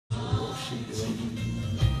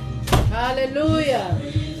Hallelujah.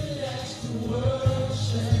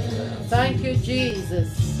 Thank you,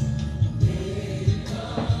 Jesus.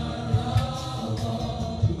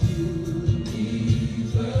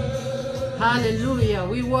 Hallelujah.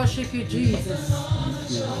 We worship you, Jesus.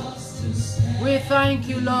 We thank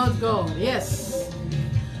you, Lord God. Yes.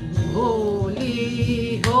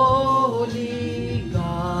 Holy, holy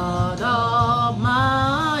God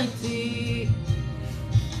Almighty.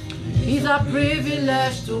 It's a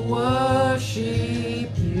privilege to worship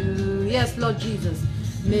you. Yes, Lord Jesus.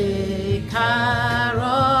 Maker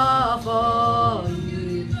of all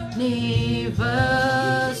universe.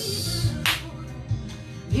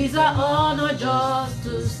 It's an honor just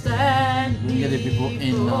to stand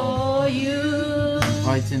before you.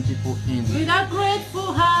 Inviting people in. With a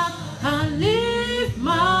grateful heart, I lift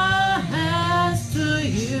my hands to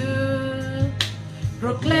you.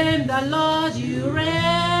 Proclaim the Lord you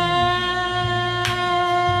reign.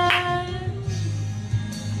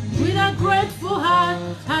 With a grateful heart,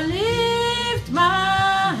 I lift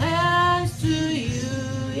my hands to you.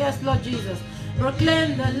 Yes, Lord Jesus.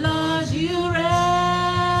 Proclaim the Lord you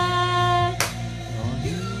reign.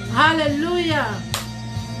 Hallelujah.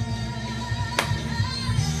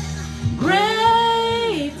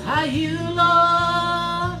 Great are you,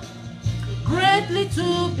 Lord, greatly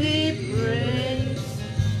to be praised,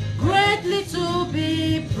 greatly to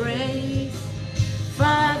be praised.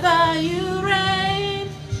 Father, you reign.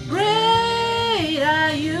 Great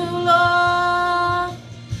are you, Lord,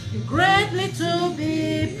 greatly to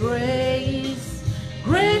be praised,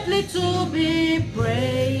 greatly to be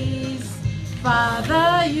praised.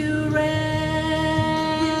 Father, you reign.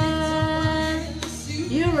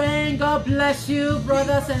 You reign. God bless you,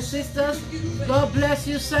 brothers and sisters. God bless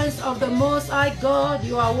you, saints of the Most High God.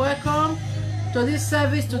 You are welcome to this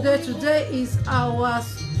service today. Today is our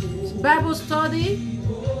Bible study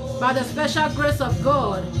by the special grace of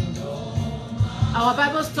God. Our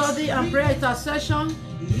Bible study and prayer intercession.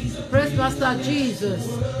 Praise Master Jesus.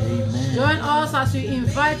 Amen. Join us as we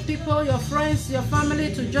invite people, your friends, your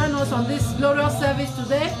family to join us on this glorious service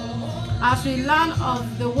today. As we learn of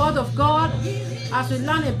the Word of God, as we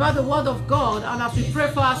learn about the Word of God, and as we pray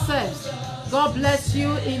for ourselves. God bless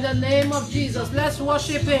you in the name of Jesus. Let's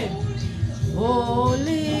worship Him.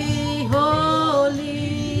 Holy,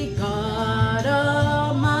 holy God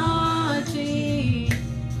Almighty.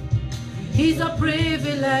 It's a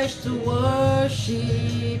privilege to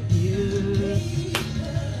worship you.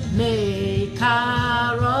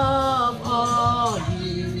 Maker of all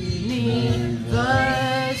universe.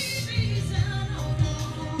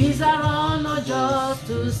 It's our honor just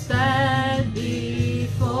to stand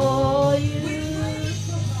before you.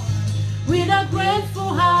 With a grateful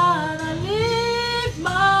heart, I lift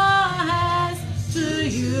my hands to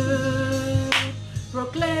you.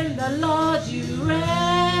 Proclaim the Lord you reign.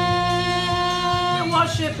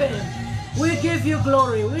 Worship Him. We give you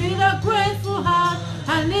glory. With a grateful heart,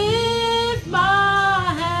 I lift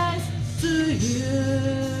my hands to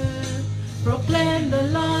you. Proclaim the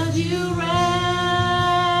Lord you reign.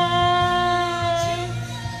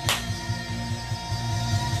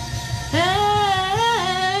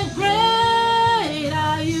 And great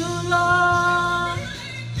are you, Lord,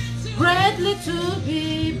 greatly to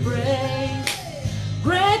be praised,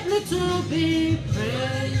 greatly to be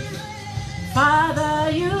praised.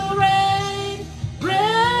 Father, you reign.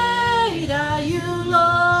 Great are you,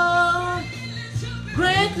 Lord,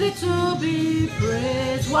 greatly to be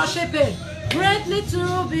praised. Worship Him. Greatly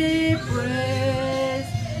to be praised.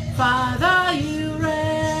 Father, you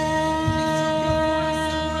reign.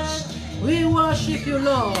 We worship you,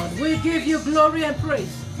 Lord. We give you glory and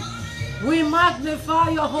praise. We magnify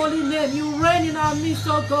your holy name. You reign in our midst,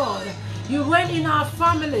 oh God. You reign in our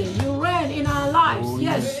family. You reign in our lives. Oh,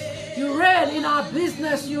 yes. You reign in our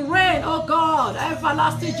business. You reign, oh God,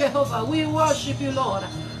 everlasting Jehovah. We worship you, Lord.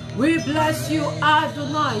 We bless you,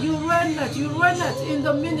 Adonai. You reign in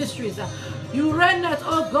the ministries. You reign,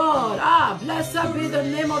 oh God. Blessed be the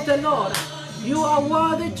name of the Lord. You are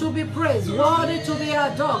worthy to be praised, worthy to be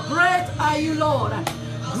adored. Great are you, Lord.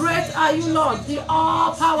 Great are you, Lord, the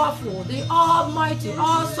all-powerful, the almighty,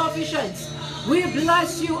 all-sufficient. We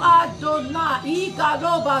bless you, Adonai.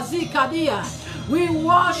 We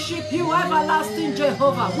worship you, everlasting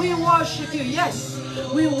Jehovah. We worship you, yes.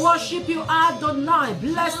 We worship you, Adonai.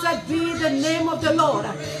 Blessed be the name of the Lord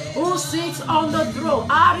who sits on the throne.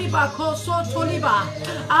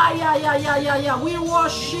 We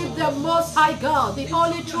worship the Most High God, the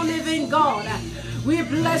only true living God. We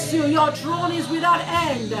bless you. Your throne is without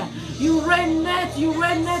end. You reigneth, you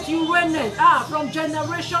reigneth, you reigneth. From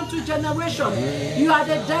generation to generation. You are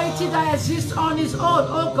the deity that exists on his own.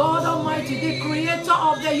 Oh God Almighty, the creator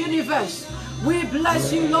of the universe. We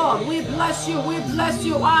bless you, Lord. We bless you. We bless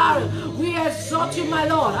you. We exalt you, my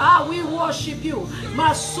Lord. We worship you.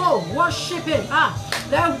 My soul, worship him.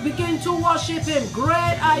 Then begin to worship him.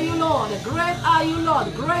 Great are you, Lord. Great are you,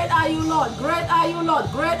 Lord. Great are you, Lord. Great are you,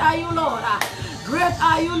 Lord. Great are you, Lord. Great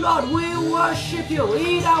are you, Lord. We worship you.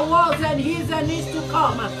 He that was and is and is to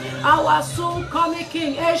come. Our soon coming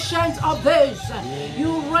King, ancient of days.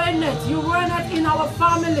 You reigneth. You reigneth in our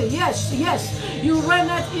family. Yes, yes. You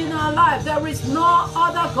reigneth in our life. There is no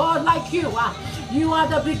other God like you. You are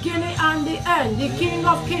the beginning and the end, the King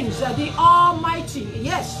of kings, the Almighty.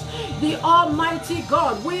 Yes, the Almighty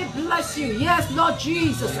God. We bless you. Yes, Lord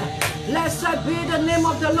Jesus. Blessed be the name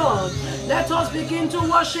of the Lord. Let us begin to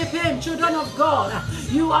worship him, children of God.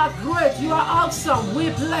 You are great. You are awesome. We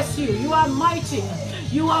bless you. You are mighty.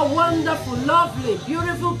 You are wonderful, lovely,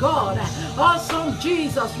 beautiful God. Awesome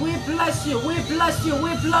Jesus. We bless you. We bless you.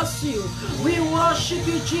 We bless you. We worship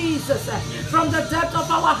you, Jesus. From the depth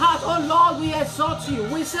of our heart, oh Lord, we exalt you.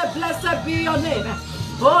 We say, blessed be your name.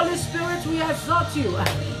 Holy Spirit, we exalt you.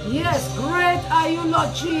 Yes, great are you,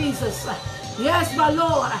 Lord Jesus. Yes, my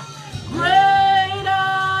Lord. Great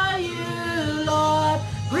are you, Lord.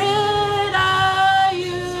 Great are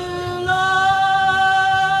you,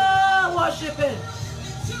 Lord. Worship him.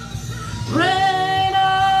 Great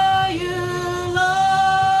are you, Lord.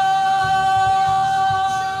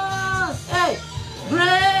 Hey,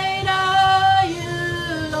 great are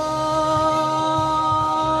you, Lord.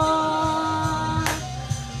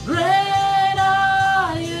 Great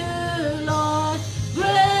are you, Lord.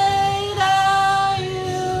 Great are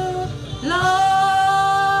you, Lord.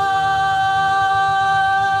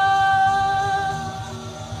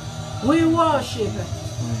 We worship.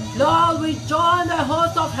 Lord, we join the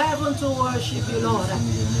host of heaven to worship you, Lord.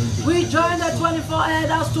 We join the 24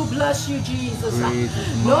 elders to bless you, Jesus.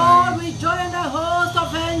 Lord, we join the host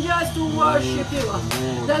of angels to worship you.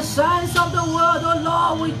 The signs of the world, oh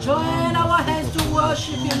Lord, we join our hands to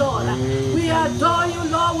worship you, Lord. We adore you,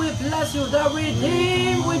 Lord, we bless you. The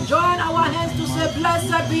redeemed, we join our hands to say,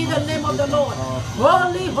 blessed be the name of the Lord.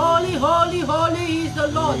 Holy, holy, holy, holy is the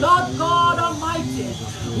Lord, Lord God Almighty.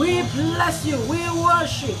 We bless you, we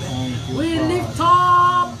worship. We lift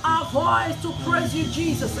up our voice to praise you,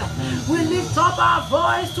 Jesus. We lift up our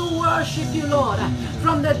voice to worship you, Lord.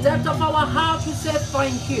 From the depth of our heart, we say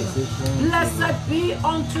thank you. Blessed be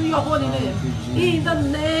unto your holy name. In the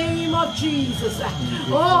name of Jesus.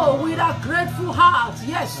 Oh, with a grateful heart,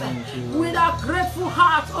 yes. With a grateful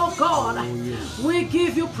heart, oh God, we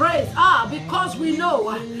give you praise. Because we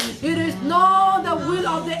know it is not the will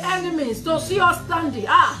of the enemies to see us standing.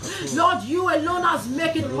 Lord, you alone has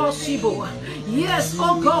made it possible. Yes,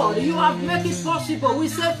 oh God, you have made it possible. We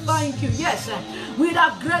say thank you. Yes, with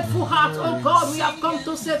a grateful heart, oh God, we have come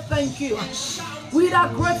to say thank you. With a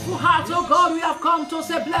grateful heart, oh God, we have come to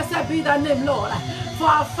say blessed be the name, Lord. For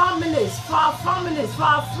our families, for our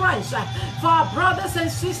friends, for our brothers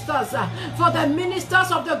and sisters, for the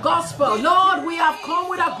ministers of the gospel. Lord, we have come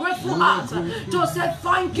with a grateful heart to say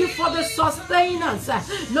thank you for the sustenance.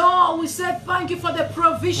 Lord, we say thank you for the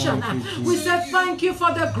provision. We say thank you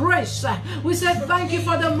for the grace. We say thank you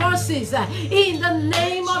for the mercies. In the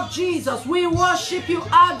name of Jesus, we worship you,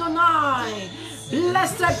 Adonai.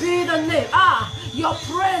 Blessed be the name. Your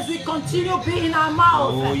praise will continue to be in our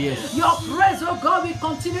mouth. Oh, yes. Your praise, oh God, will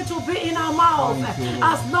continue to be in our mouth.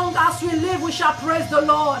 As long as we live, we shall praise the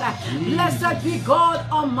Lord. Blessed be God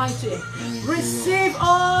Almighty. Receive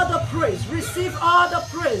all the praise. Receive all the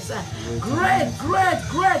praise. Great, great,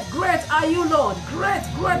 great, great are you, Lord. Great,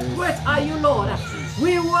 great, great are you, Lord.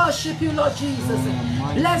 We worship you, Lord Jesus.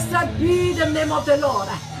 Blessed be the name of the Lord.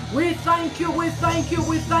 We thank you, we thank you,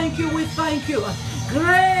 we thank you, we thank you.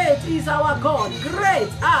 Great is our God. Great,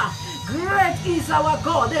 great is our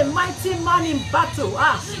God. The mighty man in battle.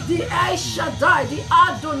 The El Shaddai, the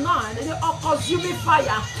Adonai, the consuming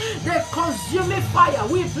fire. The consuming fire.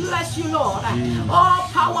 We bless you, Lord. All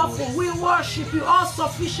powerful. We worship you. All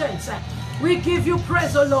sufficient. We give you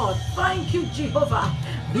praise, O Lord. Thank you, Jehovah.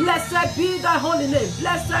 Blessed be thy holy name.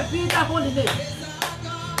 Blessed be thy holy name.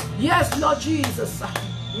 Yes, Lord Jesus.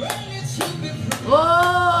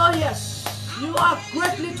 Oh, yes. You are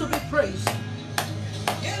greatly to be praised.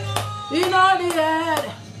 In all the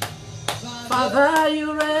earth, Father,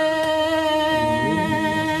 you reign.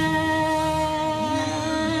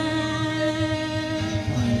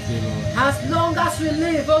 As long as we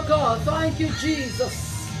live, oh God, thank you,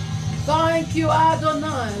 Jesus. Thank you,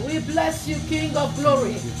 Adonai. We bless you, King of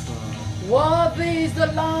glory. Worthy is the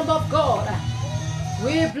Lamb of God.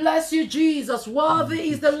 We bless you, Jesus. Worthy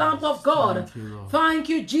is the Lamb of God. Thank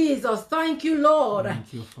you, Jesus. Thank you, Lord.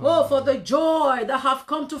 Oh, for the joy that have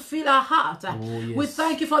come to fill our heart. We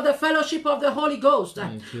thank you for the fellowship of the Holy Ghost.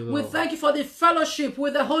 We thank you for the fellowship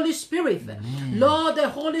with the Holy Spirit. Lord, the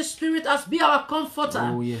Holy Spirit has been our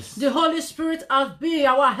comforter. The Holy Spirit has been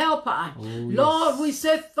our helper. Lord, we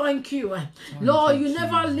say thank you. Lord, you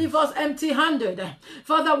never leave us empty-handed.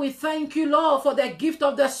 Father, we thank you, Lord, for the gift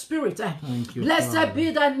of the Spirit. Blessed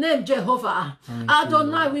be thy name, Jehovah.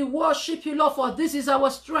 Adonai, we worship you, Lord, for this is our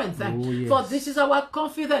strength. For this is our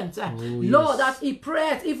confidence. Lord, that he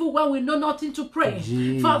prayed even when we know nothing to pray.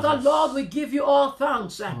 Father, Lord, we give you all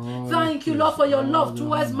thanks. Thank you, Lord, for your love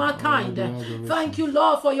towards mankind. Thank you,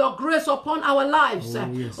 Lord, for your grace upon our lives.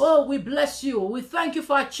 Oh, we bless you. We thank you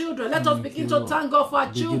for our children. Let us begin to thank God for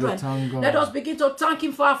our children. Let us begin to thank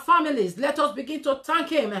him for our families. Let us begin to thank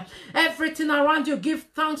him. Everything around you, give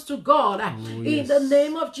thanks to God. In the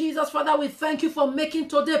name of Jesus, Father, we thank you for making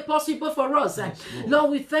today possible for us.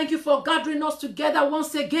 Lord, we thank you for gathering us together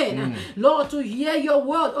once again. Lord, to hear your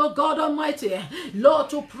word, oh God Almighty. Lord,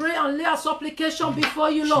 to pray and lay our supplication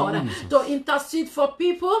before you, Lord. To intercede for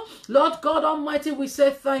people. Lord God Almighty, we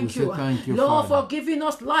say thank you. Lord, for giving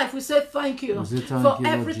us life, we say thank you. For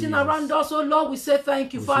everything around us, oh Lord, we say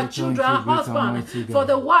thank you. For our children, our husband, for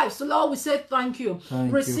the wives, Lord, we say thank you.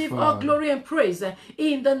 Receive all glory and praise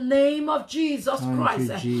in the name of Jesus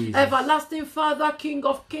Christ. Everlasting Father, King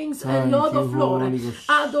of kings and Lord of lords.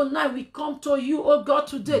 Adonai, we come to you, oh God,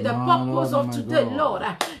 today. The purpose of today, Lord,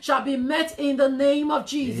 shall be met in the name of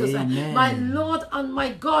Jesus. My Lord and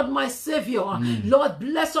my God, my Savior. Lord,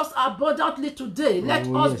 bless us abundantly today. Let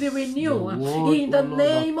us be renewed in the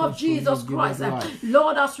name of Jesus Christ.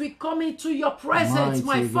 Lord, as we come into your presence,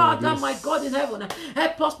 my Father, my God in heaven,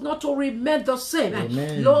 help us not to remain the same.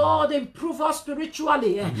 Lord, improve us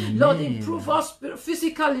spiritually. Lord, improve us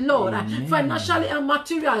physically, Lord, financially and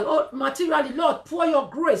materially, Lord, pour your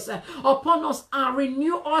grace upon us and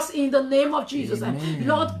renew us in the name of Jesus.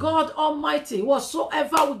 Lord God Almighty,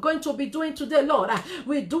 whatsoever we're going to be doing today, Lord,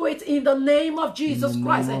 we do it in the name of Jesus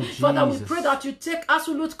Christ. Father, we pray that you take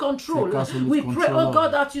absolute control. We pray, oh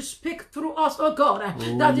God, that you speak through us, oh God,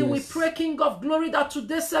 that we pray, King of glory, that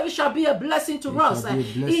today's service shall be a blessing to us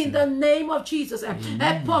in the name of Jesus.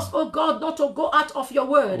 Help us, oh God, not to go out of your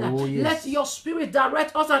word. Let your spirit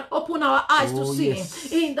direct us and open our eyes to see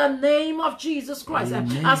in the name of Jesus Christ.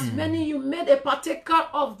 As many you made a partaker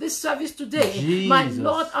of this service today, my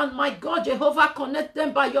Lord and my God, Jehovah, connect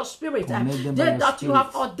them by your spirit. They that you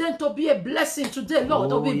have ordained to be a blessing today, Lord,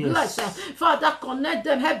 to be blessed. Father, connect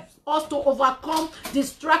them, help us to overcome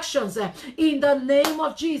distractions in the name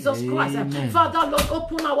of Jesus Christ. Father, Lord,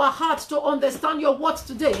 open our hearts to understand your word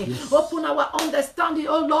today. Open our understanding,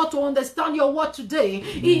 oh Lord, to understand your word today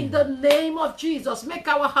in the name of Jesus. Make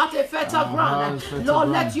our heart a fertile ground. Lord,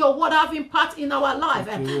 let your word have impact in our life.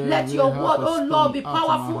 Let your word, oh Lord, be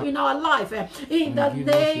powerful in our life in the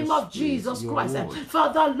name of Jesus Christ.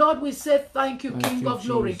 Father, Lord, we say thank you, King of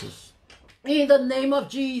glory. In the name of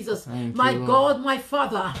Jesus, my God, my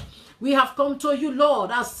Father. We have come to you, Lord,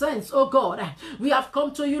 as saints, oh God. We have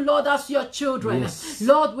come to you, Lord, as your children.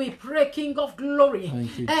 Lord, we pray, King of glory,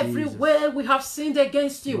 everywhere we have sinned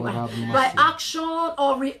against you, by action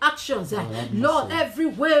or reactions. Lord,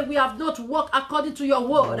 everywhere we have not walked according to your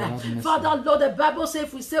word. Father, Lord, the Bible says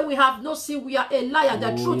if we say we have no sin, we are a liar.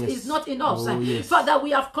 The truth is not in us. Father, we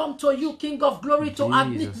have come to you, King of glory, to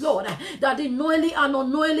admit, Lord, that knowingly and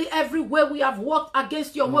unknowingly everywhere we have walked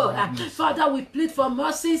against your word. Father, we plead for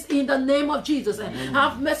mercies in the name of Jesus.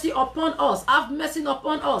 Have mercy upon us. Have mercy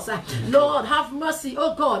upon us. Lord, have mercy,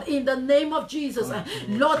 oh God, in the name of Jesus.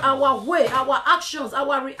 Lord, our way, our actions,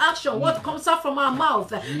 our reaction, what comes out from our mouth,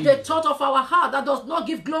 the thought of our heart that does not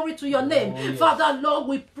give glory to your name. Father, Lord,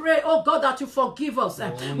 we pray, oh God, that you forgive us.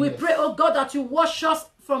 We pray, oh God, that you wash us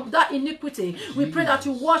from that iniquity. We pray that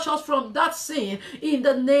you wash us from that sin in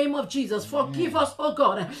the name of Jesus. Forgive us, oh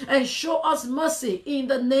God, and show us mercy in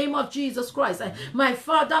the name of Jesus Christ. My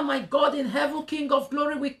Father, my God in heaven, King of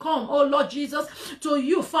glory, we come, oh Lord Jesus, to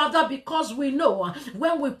you, Father, because we know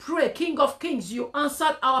when we pray, King of kings, you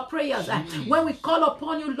answered our prayers. When we call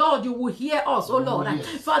upon you, Lord, you will hear us, oh Lord.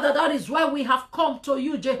 Father, that is why we have come to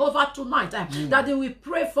you, Jehovah, tonight, that we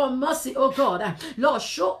pray for mercy, oh God. Lord,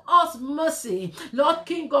 show us mercy. Lord,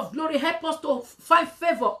 King King of glory, help us to find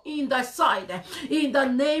favor in thy sight. In the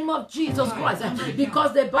name of Jesus Christ.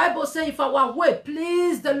 Because the Bible says if our way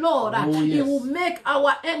please the Lord, He will make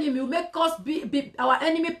our enemy, will make us be our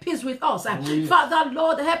enemy peace with us. Father,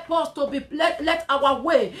 Lord, help us to be, let our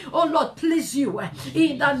way, oh Lord, please you.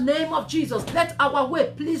 In the name of Jesus, let our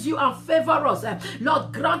way please you and favor us.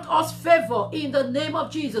 Lord, grant us favor in the name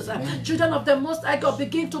of Jesus. Children of the Most High God,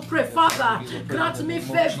 begin to pray. Father, grant me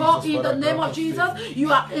favor in the name of Jesus.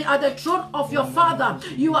 You are at the throne of your Father.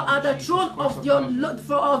 You are at the throne of your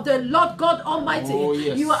of the Lord God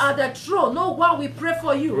Almighty. You are at the throne. No one will pray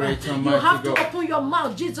for you. You have to open your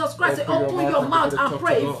mouth. Jesus Christ, open your mouth and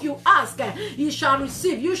pray. If you ask, you shall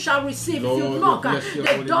receive. You shall receive. If you knock,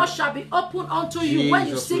 the door shall be opened unto you. When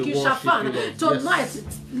you seek, you shall find. Tonight,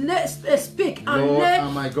 let's speak and lay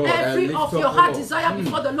every of your heart desire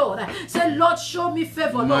before the Lord. Say, Lord, show me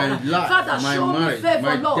favor, Lord. Father, show me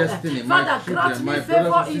favor, Lord. Father, grant me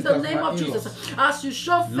favor in the name of Jesus. As you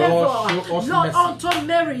show favor, Lord, unto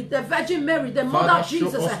Mary, the Virgin Mary, the mother of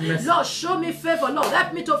Jesus. Lord, show me favor, Lord.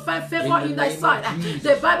 Help me to find favor in thy sight.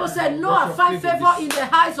 The Bible said, Noah find favor in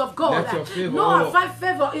the eyes of God. Noah find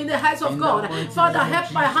favor in the eyes of God. Father,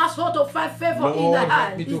 help my household to find favor in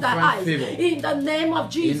the eyes. In the name of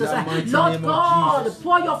Jesus. Lord God,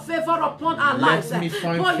 pour your favor upon our lives.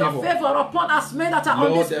 Pour your favor upon us men that are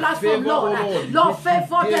on this platform, Lord. Lord,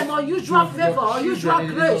 favor them, unusual favor, unusual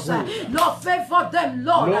grace. Lord, favor them,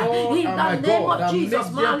 Lord. In the name of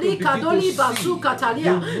Jesus. Lord,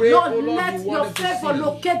 let your favor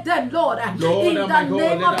locate them, Lord. In the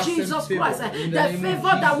name of Jesus Christ. The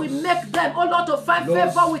favor that will make them, oh Lord, to find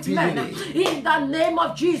favor with men. In the name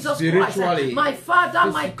of Jesus Christ. My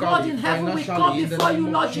Father, my God in heaven, we come before you,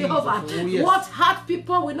 Lord Jehovah. What hard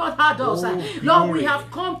people will not hurt us. Lord, we have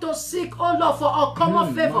come to seek, oh Lord, for our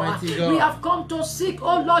common favor. We have come to seek,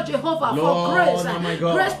 oh Lord Jehovah, for grace.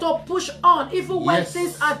 Grace to push on, even when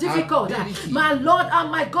things are difficult. My Lord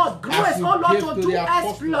and my God, grace, oh Lord, to do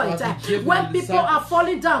exploit. When people are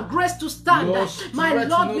falling down, grace to stand. My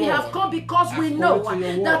Lord, we have come because we know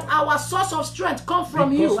that our source of strength comes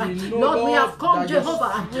from you. Lord, we have come,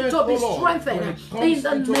 Jehovah, to be strengthened in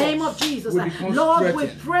the name of Jesus. Lord, we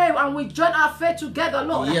pray and we join our faith together,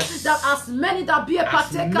 Lord, that as many that be a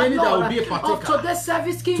partaker, Lord, of today's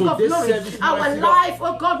service, King of glory, our life,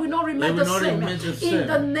 oh God, will not remain the same. In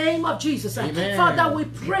the name of Jesus. Father, we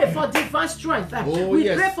pray for divine strength. We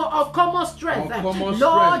pray for our common strength.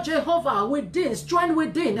 Lord Jehovah, within, strength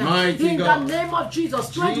within. In the name of Jesus,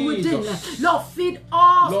 strength within. Lord, feed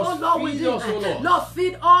us, oh Lord, within. Lord,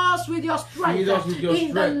 feed us with your strength.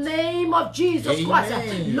 In the name of Jesus Christ.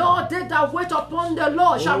 Lord, they that wait upon the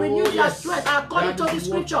Lord shall renew their strength according to the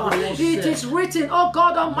scripture. It is written, oh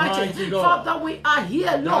God Almighty. Father, we are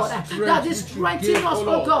here, Lord, that is strengthening us,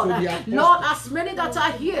 oh God. Lord, as many that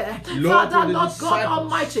are here, Father, Lord God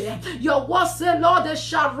Almighty, your word says, Lord, they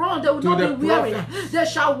shall run, they will not be weary. They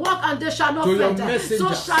shall walk and they shall not faint.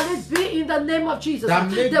 So shall it be in the name of Jesus.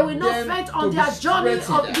 They will not faint on their journey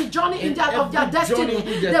of the journey of their destiny.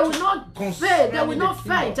 They will not fail. They will not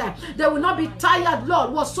faint. They will not be tired,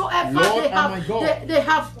 Lord. Whatsoever they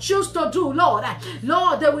have choose to do, Lord,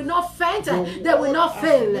 they will not faint. They will not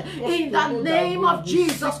fail. In the name of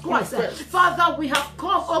Jesus Christ, Father, we have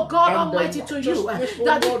come, oh God Almighty, to you,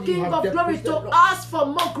 that the King of glory, to ask for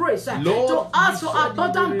more grace, to ask for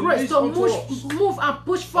abundant grace, to move and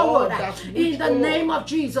push forward in the name of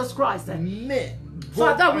Jesus Christ.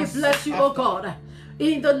 Father, we bless you, oh God.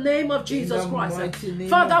 In the name of Jesus Christ.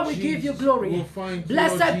 Father, we give you glory.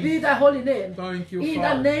 Blessed be thy holy name. In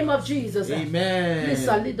the name of Jesus. Amen. Please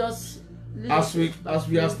lead us. As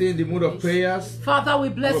we are still in the mood of prayers, Father, we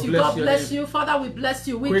bless you. God bless you. Father, we bless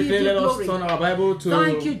you. We give you glory. Let us turn our Bible to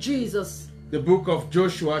thank you, Jesus. The book of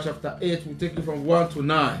Joshua, chapter 8. We'll take it from 1 to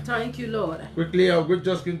 9. Thank you, Lord. Quickly, we're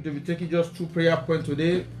just going to be taking just 2 prayer points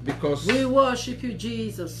today because we worship you,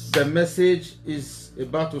 Jesus. The message is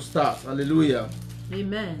about to start. Hallelujah.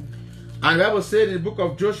 Amen. And the Bible said in the book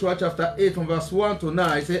of Joshua, chapter 8, from verse 1 to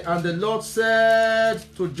 9, it said, and the Lord said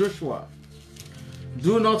to Joshua,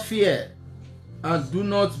 do not fear, and do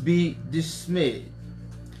not be dismayed.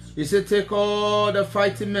 He said, take all the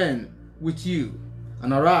fighting men with you,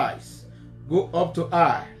 and arise, go up to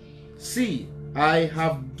Ai. See, I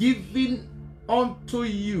have given unto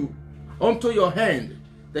you, unto your hand,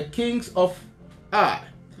 the kings of Ai,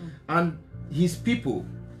 and his people,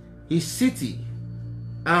 his city,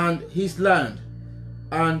 and his land,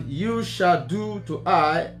 and you shall do to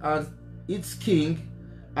Ai and its king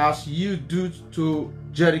as you do to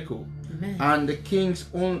Jericho. Amen. And the kings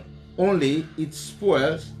only its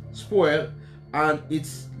spoil and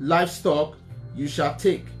its livestock you shall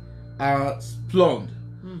take as plunder,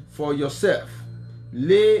 for yourself.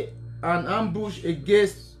 Lay an ambush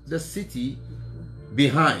against the city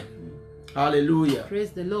behind. Hallelujah.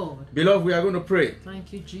 Praise the Lord. Beloved, we are going to pray.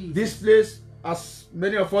 Thank you, Jesus. This place, as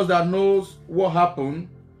many of us that knows what happened,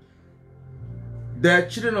 the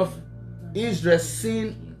children of Israel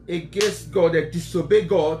sinned against God, they disobeyed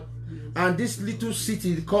God, and this little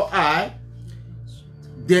city called Ai,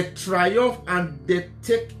 they triumph and they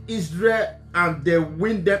take Israel and they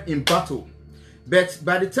win them in battle. But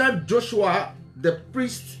by the time Joshua, the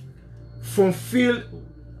priest, fulfilled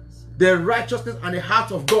the righteousness and the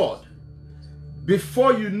heart of God,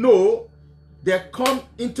 before you know, they come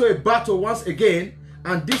into a battle once again,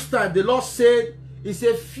 and this time the Lord said, He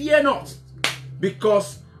said, fear not,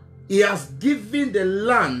 because He has given the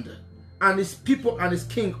land and His people and His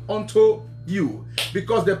king unto you.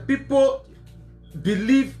 Because the people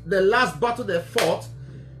believe the last battle they fought,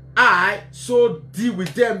 I so deal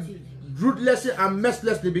with them ruthlessly and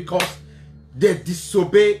mercilessly because they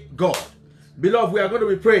disobey God. Beloved, we are going to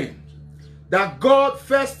be praying that God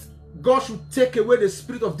should take away the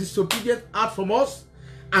spirit of disobedience out from us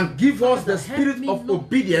and give us the spirit of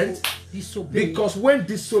obedience. Because when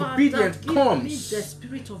disobedience comes,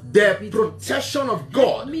 the protection of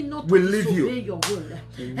God will leave you.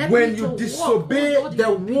 When you disobey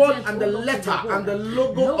the word and the letter and the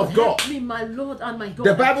logo of God,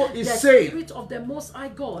 the Bible is saying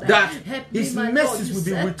that His mercies will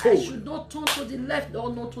be withheld. I should not turn to the left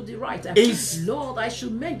or not to the right. His Lord, I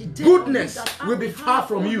should make the goodness will be far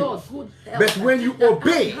from you. But when you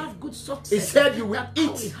obey, He said you will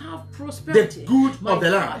eat the good of the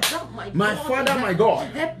land. My Father, my God,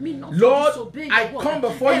 Lord, I come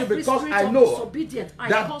before you because I know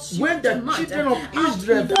that when the children of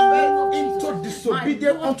Israel fell into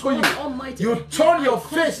disobedience unto you, you turn your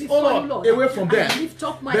face, O Lord, away from them.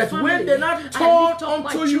 But when they not turn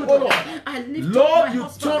unto you, O Lord, you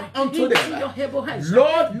turn unto them.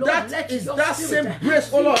 Lord, that is that same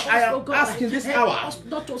grace, O Lord, I am asking this hour,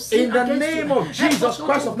 in the name of Jesus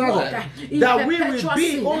Christ of Nazareth, that we will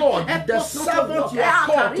be, O Lord, the servant you are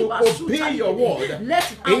called to obey your word. In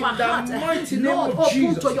the mighty name of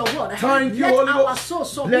Jesus. Thank you, Holy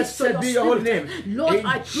Ghost. Blessed be your holy name.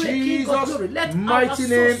 In Jesus' mighty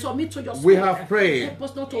name, we have prayed.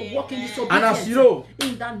 And as you know,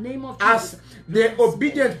 as the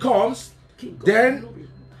obedience comes, then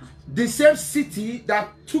the same city that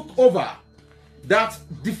took over, that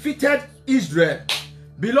defeated Israel,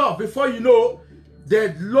 beloved, before you know,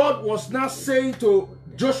 the Lord was now saying to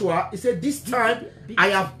Joshua, He said, this time I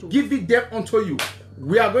have given them unto you.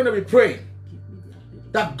 We are going to be praying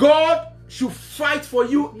that God should fight for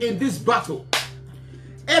you in this battle.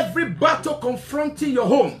 Every battle confronting your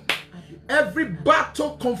home, every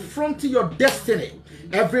battle confronting your destiny,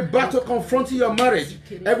 every battle confronting your marriage,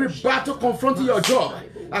 every battle confronting your job,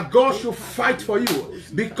 God should fight for you.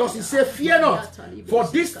 Because He said, fear not, for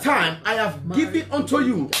this time I have given unto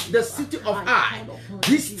you the city of Ai.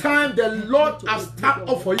 This time the Lord has stand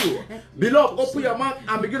up for you. Beloved, open your mouth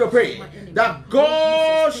and begin to pray that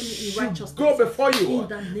God should go before you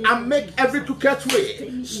and make every crooked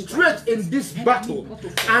way straight in this battle.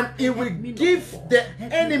 And He will give the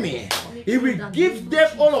enemy, He will give them,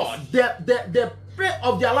 oh Lord, the prey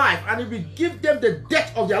of their life, and He will give them the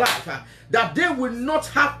death of their life, that they will not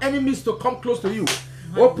have enemies to come close to you.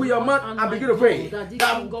 Open your mouth and begin to pray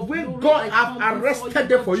that when God have arrested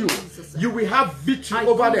them for you, you will have victory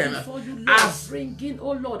over them. As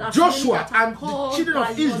Joshua and the children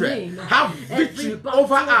of Israel have victory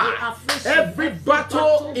over us. Every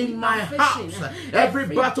battle in my house, every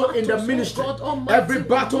battle in the ministry, every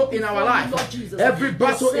battle in our life, every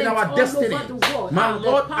battle in our destiny, my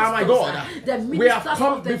Lord and my God, we have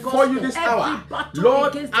come before you this hour.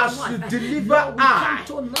 Lord, as you deliver us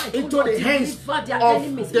into the hands of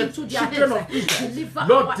the children of Israel,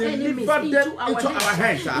 Lord, deliver them into our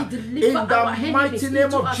hands. In the mighty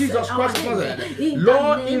name of Jesus Christ of Nazareth,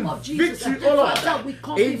 Lord, in victory, O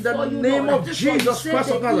Lord, in the name of Jesus Christ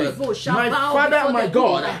of Nazareth, my Father, my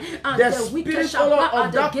God, the Spirit, O Lord,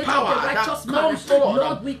 of that power that comes, O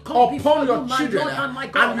Lord, upon your children,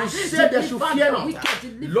 and you say they should fear not.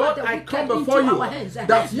 Lord, I come before you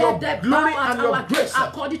that your glory and your grace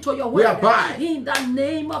will abide. In the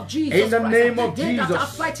name of Jesus. In the name of They that are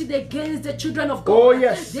Jesus. fighting against the children of God. Oh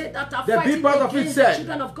yes. They that are The fighting people of it against said, the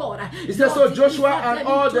children of God. It says, so Lord, Joshua deliver and them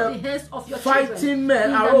all into the hands of your fighting children. men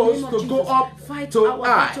In the arose name of to go Jesus. up Fight to our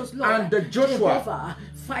Ai, battles, Lord. and the Joshua Jehovah,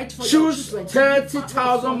 fight for your choose children.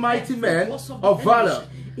 30,000 mighty men of valor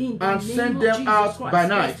and sent them out by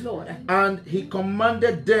night. Yes, Lord. And he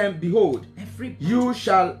commanded them, behold, Every you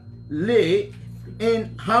shall lay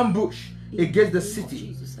in ambush against the name of city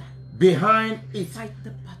Jesus. behind it. Fight the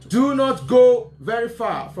battle. Do not go very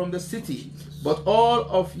far from the city, but all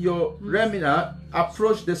of your remnant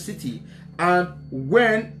approach the city, and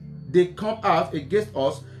when they come out against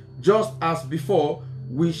us, just as before,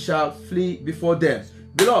 we shall flee before them.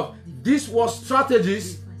 Beloved, this was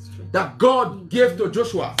strategies that God gave to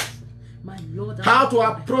Joshua. How to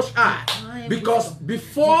approach Ai. Because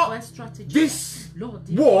before this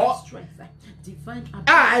war,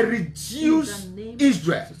 Ai reduced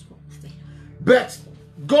Israel. But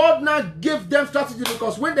God now gave them strategy,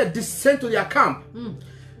 because when they descend to their camp,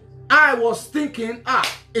 I was thinking,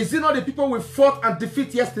 is it not the people we fought and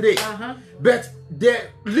defeat yesterday? But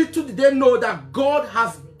little did they know that God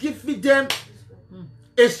has given them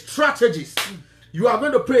a strategies. You are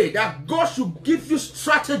going to pray that God should give you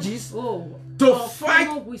strategies to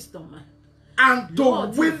fight wisdom and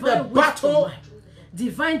to win the battle.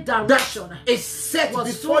 Divine direction that is set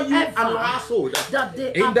before you and your household.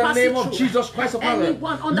 In the name of Jesus Christ of Nazareth,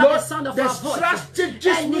 Lord, the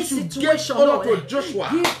strategies which you gave to Joshua,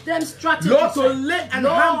 give them strategies, Lord, to lay an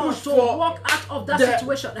ambush to for walk out of that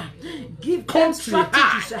situation. Give them country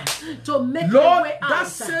strategies to make Lord, a way out. that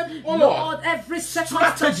same, Lord, every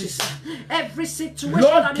circumstance, every situation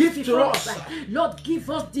Lord, that give is to before us. Lord, give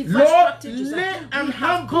us divine Lord, strategies. lay an We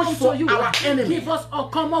have ambush come for to you. our enemy. Give us a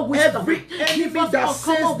common wisdom. Every Give enemy us that a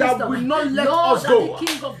says common that wisdom. will not let Lord, us go. the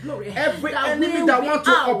King of Glory, Every that enemy will that be want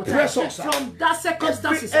to out oppress us, from that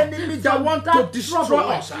circumstances, every enemy that from want to that destroy trouble,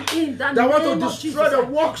 us, in the that want to name of destroy Jesus, the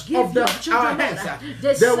works give of your our children, hands, Lord,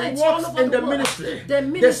 the all works over in the world, ministry, the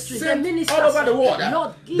ministry, the the ministers, all over the world,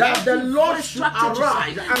 Lord, give that us the divine Lord should strategies,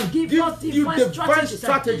 arise and give us you divine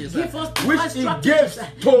strategies, give us divine which He strategies, gave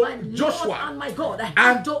my to Lord Joshua. and my God,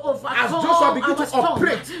 And to overcome as Joshua began our to storm,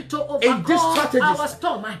 operate to in these overcome strategies, our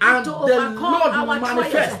storm, and to the overcome Lord our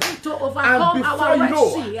manifest, trials, to and overcome before our you Red know,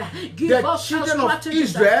 Sea. Give the us children our of strategies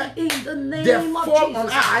Israel, in the they name of fall Jesus. on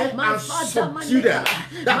Ai My and Father, my subdue them.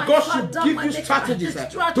 Maker, That my God should Father, give my you Maker, strategies to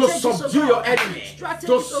strategies, oh subdue God, your enemy, strategies,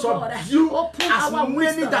 to oh God, subdue open as our many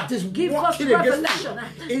wisdom. that is Give us walking against revelation.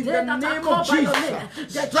 you. In They the that are name called of by your Jesus, name,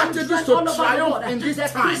 the strategies children to all over the triumph world, in this the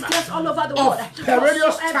time Christians all over the world, of perilous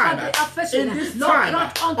whatsoever time, they are facing, in this Lord, time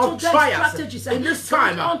grant unto of them trials, strategies, in this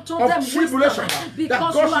grant time unto them of tribulation, wisdom, that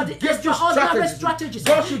because God you are should the give you extraordinary strategies. strategies.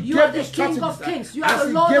 God should You are give the you King of strategies Kings. You are as the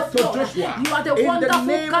He Lord gave of to Lords. Joshua. You are the In the wonderful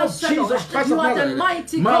name of Counselor. Jesus Christ You of are the Nazareth,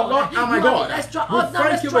 mighty my God. Lord and my You are God, the we extraordinary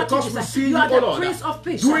thank you because we strategies. see You you, are O the Lord, Prince of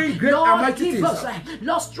Peace. doing great and Lord, mighty give things. us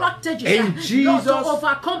Lord strategies. In Lord, to Jesus'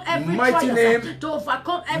 overcome every mighty trial, name, to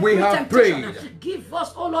overcome we every have temptation. prayed. Give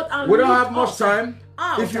us, oh Lord, and We don't lead have much us time.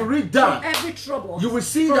 out If you read down, from every trouble, you will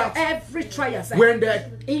see from that every trial, when the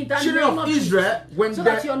in the children name of Jesus, Israel, when so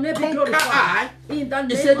they that your name be conquer glorified. Ai, In the He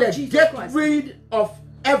name said of they Jesus get Christ. rid of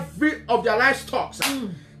every of their livestock.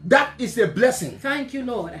 That is a blessing. Thank you,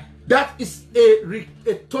 Lord. That is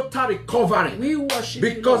a total recovery. We worship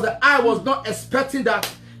Because you, Lord. I was not expecting that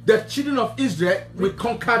the children of Israel will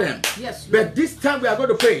conquer them. Yes, Lord. But this time we are going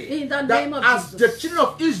to pray In the that name of as Jesus. the children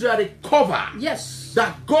of Israel recover, Yes.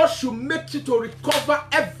 that God should make you to recover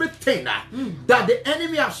everything that the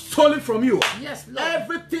enemy has stolen from you. Yes, Lord.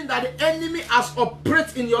 Everything that the enemy has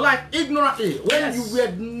operated in your life ignorantly when Yes. you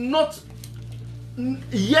were not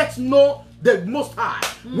yet know the Most High,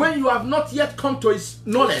 when you have not yet come to His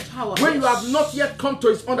knowledge, Power, when you yes. have not yet come to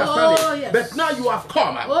His understanding, Oh, yes. but now you have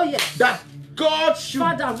come, Oh, yes. that God should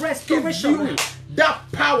Father, give restoration. you that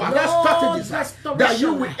power, Lord, that strategy, that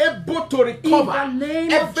you will be able to recover In the name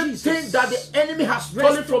of everything Jesus. that the enemy has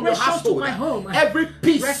stolen from your Restoration to household, my home. every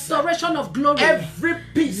piece, Restoration of glory. every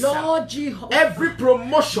piece, Lord Jehovah. every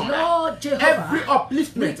promotion, Lord Jehovah. every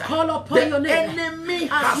upliftment. We call upon your The name. enemy As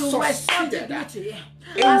has you restore succeeded dignity,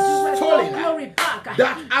 in as you restore stoling glory back,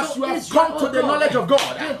 that as to you have Israel, come to oh the God, knowledge of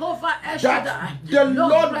God, Jehovah El that Shaddai, the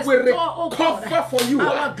Lord will restore, oh God, recover for you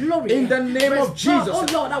our glory. in the name of Restore, Jesus. oh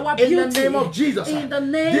Lord, our In beauty. the name of Jesus. In the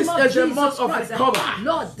name This of is the Jesus month of Christ. recovery.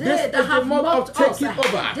 Lord, they This that is the have month of mocked us, taking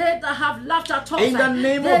over. they that have laughed at us, In the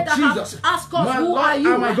name they of that Jesus. have asked us, My who Lord are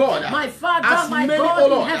you? and my God. My Father, As my many, God O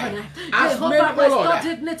Lord, in heaven. as Jehovah, many, O restore Lord,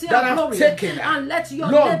 dignity that and have glory, taken, and let your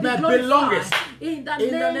Lord, name be my glorified. belongings. In the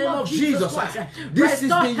name of Jesus. Jesus Christ. This is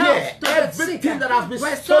Restore the health year. to the sick. Everything that has been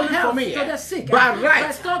Restore stolen health from me to the sick. by right,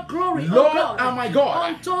 Restore glory, Lord oh God, and my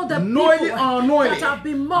God, unto the knowingly people or unknowingly, that have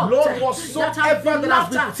been mocked, Lord, whatsoever that has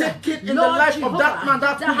been taken in the life of that man,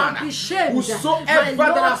 that woman, whosoever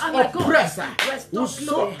that has oppressed,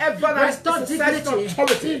 whosoever that has exercised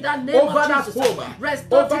authority over that home,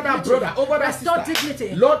 over that brother, over that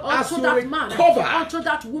sister, Lord, as you recover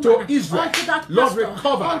to Israel, Lord,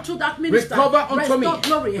 recover unto me,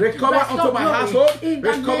 recover unto my household,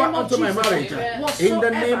 recover unto my marriage, in the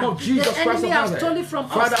name of Jesus Christ of Nazareth.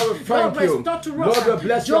 Father, we thank you. Lord, we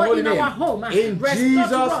bless your holy name. In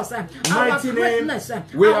Jesus' mighty name,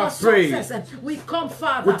 we are praying. We come,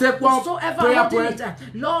 Father. We take one prayer point.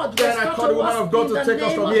 Lord, then I call the woman of God to take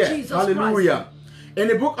us from here. Hallelujah. In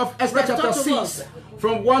the book of Esther chapter 6,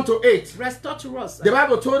 from 1 to 8, restore to us. The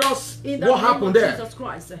Bible told us what happened there. Jesus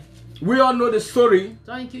Christ. We all know the story.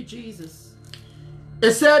 Thank you, Jesus.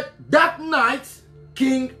 It said that night,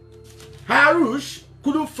 King Harush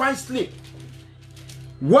couldn't find sleep.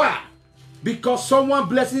 Why? Because someone's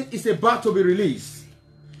blessing is about to be released.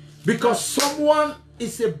 Because someone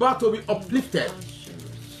is about to be uplifted.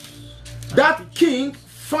 That king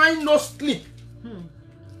find no sleep.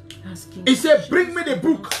 He said, bring me the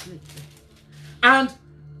book. And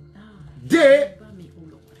they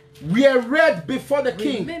were read before the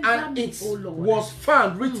king, and it was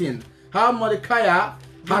found written how Mordecai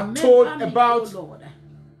had told about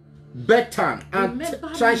Bethtan and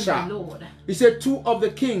Trisha. He said, two of the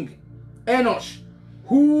king, Enosh,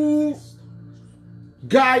 who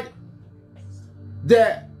guide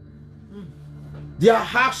their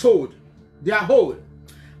household, their hold,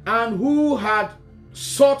 and who had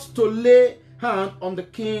sought to lay hand on the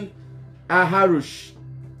king Ahasuerus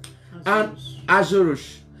and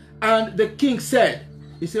Ahasuerus. And the king said,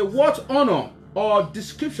 he said, what honor or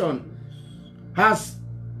description has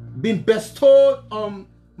been bestowed on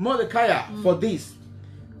Mordecai for this?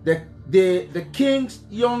 The king's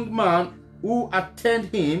young man who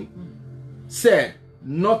attended him said,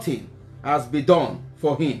 nothing has been done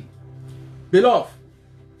for him. Beloved,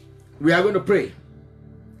 we are going to pray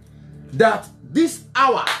that this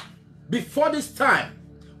hour, before this time,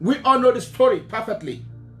 we all know the story perfectly.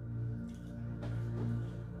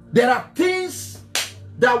 There are things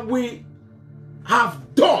that we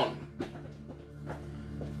have done.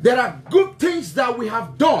 There are good things that we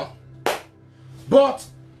have done. But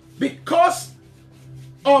because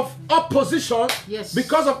of opposition,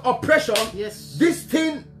 because of oppression, this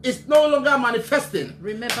thing is no longer manifesting.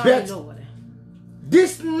 Remember me, Lord.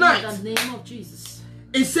 This night, in the name of Jesus,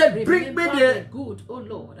 he said, bring me the good, oh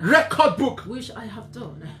Lord, record book, which I have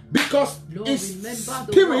done. Because Lord, his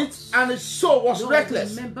spirit and his soul was Lord,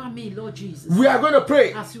 reckless. Remember me, Lord Jesus. We are going to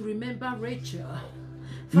pray. As you remember Rachel.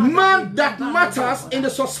 Father, man that matters in the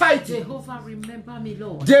society, Jehovah, remember me,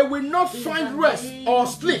 Lord. They will not find rest or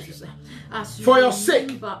sleep for your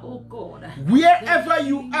sake. Oh God, wherever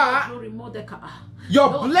you are, your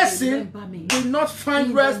Lord, blessing will not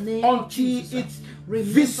find rest until it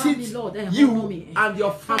visits you and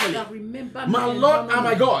your family. My Lord and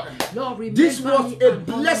my God, this was a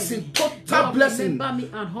blessing, total blessing,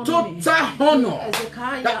 total honor,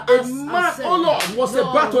 that a man, oh Lord, was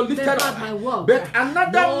about to lift it up, but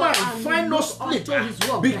another man find no sleep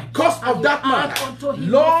because of that man.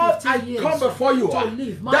 Lord, I come before you,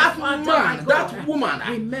 that man, that woman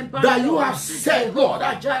that you have said, Lord,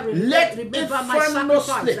 let it find no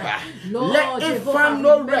sleep, let it find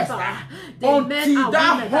no rest until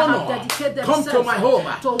that honor come to my home,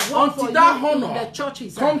 until that honor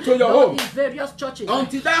come to your home,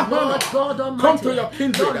 until that honor come to your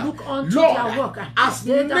kingdom. Lord, as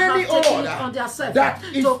many, oh Lord, that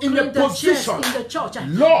is in the position,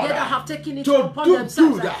 Lord, to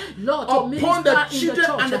do that upon the children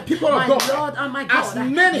and the people of God, as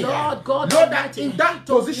many, Lord, that in that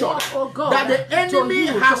position, that the enemy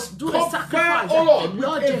has come far, oh Lord,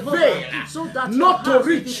 with a veil, not to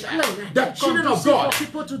reach the children of God.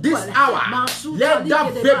 This hour, let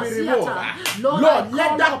that veil be removed. Lord,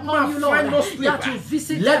 let that man find no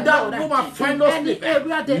sleep. Let that woman find no sleep.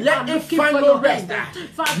 Let it find no rest.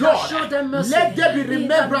 Lord, let there be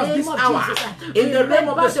remembrance this hour in the realm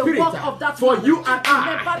of the Spirit for you and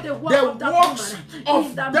I. The works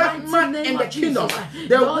of that man in the kingdom,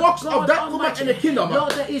 the works of that woman in the kingdom,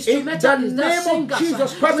 in the name of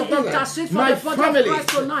Jesus Christ of Nazareth, my family,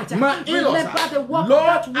 my in-laws,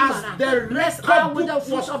 Lord, as they Bless her record with the book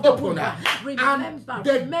fruit was of the opened, womb. and Remember,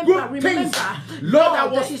 the good things, Lord,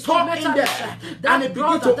 that was stored in there, and it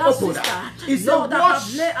began to open. He said, what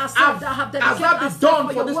has that been done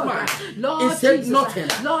for this man? He said, nothing.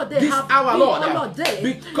 This hour, Lord,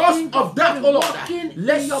 because of that, oh Lord,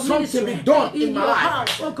 let something be done in my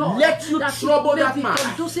life. Let you trouble that man.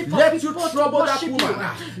 Let you trouble that woman.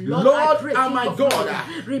 Lord and my God, that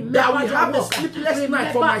we have a sleepless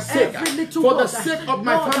night for my sake, for the sake of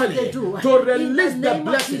my family, to release the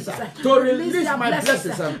blessings, to release my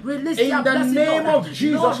blessings in the name of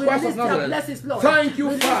Jesus Christ of Nazareth. Thank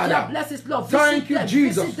you, Father. Thank you,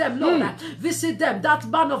 Jesus. Visit them, Lord. Visit them, that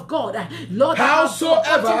man of God, Lord,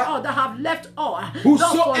 howsoever, that have left all,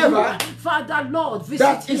 whosoever, Father, Lord, visit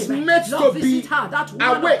that is him. meant Lord, to visit be her, that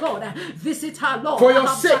woman awake, of God, visit her, Lord, for your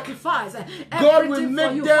sake. God will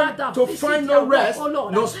make them to find no rest,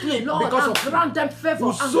 no sleep, because of grant them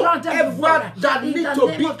favor, whosoever that need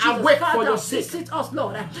to be awake for your sake, visit us,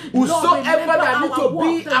 Lord. whosoever that need to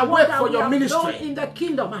be awake for your ministry, in the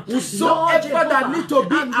kingdom, whosoever that need to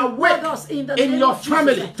be awake in your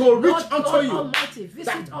family to reach unto you,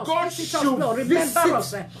 that God should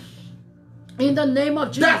visit in the name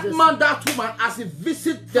of Jesus. That man, that woman, as he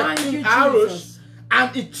visit the king Arush,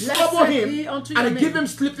 and it trouble him, and it give him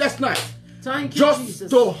sleepless night. Thank you, just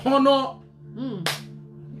Jesus. To honor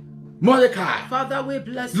Mordecai. Father, we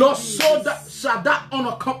bless Lord, you, so that shall that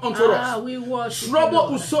honor come unto us. We worship trouble you,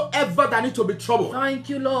 Lord. Whosoever that need to be troubled. Thank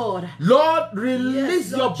you, Lord. Lord,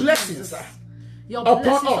 release Lord, your blessings. Jesus. Your upon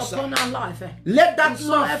blessings us. Upon our life. Let that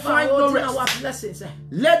man find no rest. Our blessings.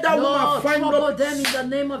 Let that Lord, woman find no rest. them in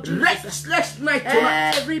the name of Jesus. Restless night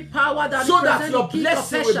tonight. Every power that so that your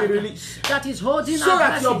blessing will be released. That is holding so our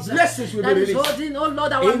that blessings. Your blessings will that be released. Is holding, oh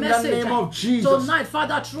Lord, our in message. In the name of Jesus. Tonight,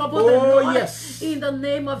 Father, trouble them, Lord. Yes. In the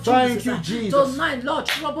name of Thank Jesus. You, Jesus. Tonight, Lord,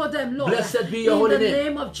 trouble them, Lord. Blessed be your holy name. In the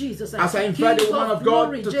name of Jesus. As I invite the woman of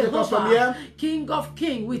God to take us from here. King of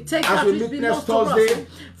Kings, we take as that we which meet belongs next to us Thursday.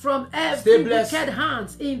 From every wicked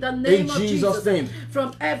hands in the name of Jesus. Name.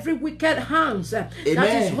 From every wicked hands that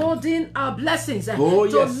is holding our blessings.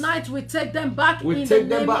 Tonight we take them back in the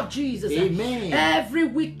name of Jesus. Amen. Every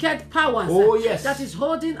wicked powers that is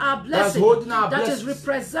holding our blessings. That is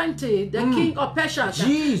represented the King of Persia.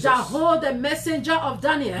 That hold the messenger of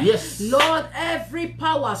Daniel. Yes. Lord, every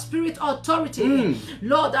power, spirit, authority,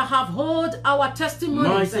 Lord, that have hold our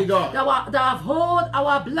testimonies. Mighty God. That have hold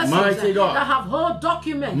our blessings. Mighty God. That have hold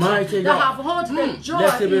documents. Mighty that God. have hold the joy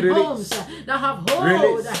in homes. That have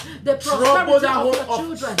hold the prosperity of your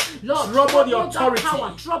children. Lord, trouble the authority. That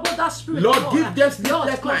power, trouble that spirit. Lord, give them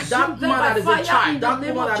sleepless night. That man that is a child, that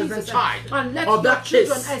woman that is a child, and let of your that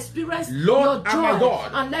children case. experience Lord, your joy,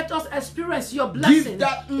 God. and let us experience your blessing give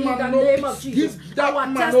that in the man name no of Jesus. Give that Our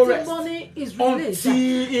man no testimony is released.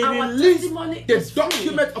 Until he our release testimony the is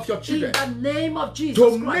document of your children in the name of Jesus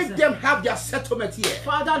to Christ. make them have their settlement here.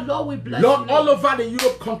 Father, Lord, we bless Lord, you. all over the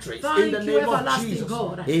Europe countries, Thank in the name of Jesus.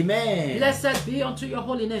 God. Amen. Blessed be unto your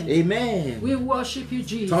holy name. Amen. We worship you,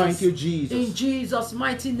 Jesus. Thank you, Jesus. In Jesus'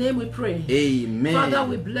 mighty name we pray. Amen. Father,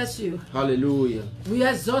 we bless you. Hallelujah. We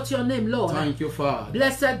exalt your name, Lord. Thank you, Father.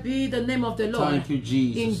 Blessed be the name of the Lord. Thank you,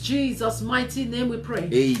 Jesus. In Jesus' mighty name we pray.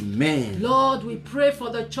 Amen. Lord, we pray for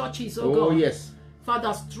the churches, oh God. Yes.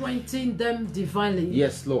 Father, strengthen them divinely.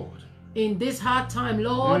 Yes, Lord. In this hard time,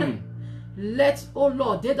 Lord, let, oh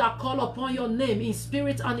Lord, they that call upon your name in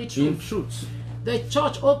spirit and in truth. In truth. The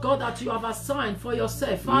church, oh God, that you have assigned for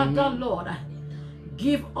yourself. Father, Lord,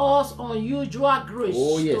 give us unusual grace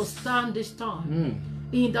to stand this time.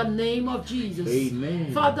 In the name of Jesus.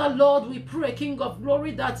 Amen. Father, Lord, we pray, King of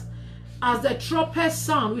glory, that as the trumpet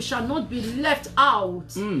sound, we shall not be left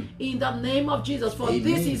out in the name of Jesus. For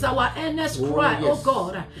this is our earnest cry, oh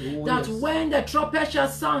God, that when the trumpet shall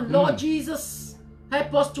sound, Lord Jesus,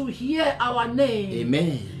 help us to hear our name.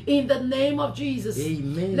 Amen. In the name of Jesus.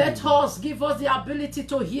 Amen. Let us give us the ability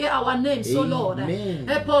to hear our names, so Lord.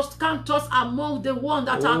 Help us count us among the ones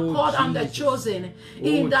that are called and the chosen.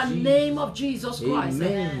 In the name of Jesus Christ.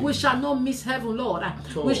 Amen. We shall not miss heaven, Lord.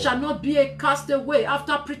 We shall not be a castaway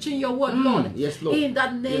after preaching your word, Lord. Yes, Lord. In the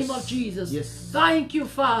name of Jesus. Yes. Thank you,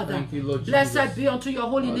 Father. Thank you, Lord. Blessed be unto your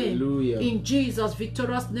holy Hallelujah. name. In Jesus'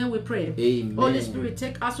 victorious name we pray. Amen. Holy Spirit,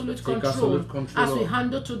 take absolute control as we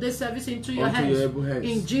handle today's service into your hands.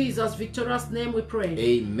 In Jesus' victorious name we pray.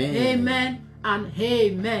 Amen. Amen and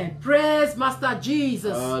amen. Praise Master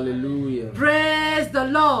Jesus. Hallelujah. Praise the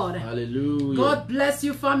Lord. Hallelujah. God bless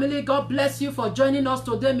you, family. God bless you for joining us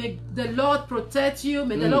today. May the Lord protect you.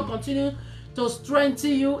 May the Lord continue to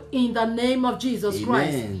strengthen you in the name of Jesus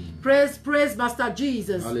Christ. Praise Master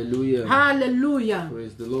Jesus. Hallelujah. Hallelujah.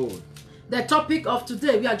 Praise the Lord. the topic of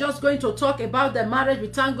today. We are just going to talk about the marriage. We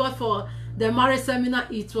thank God for the marriage seminar.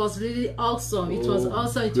 It was really awesome. It was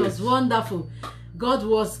awesome. It was wonderful. God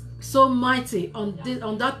was so mighty on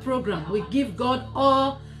that program. We give God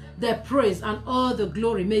all the praise and all the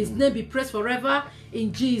glory. May his name be praised forever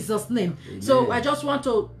in Jesus' name. Amen. So I just want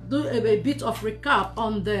to do a bit of recap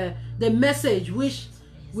on the message which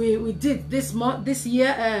we did this month, this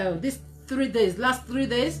year, these 3 days, last 3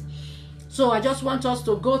 days. So I just want us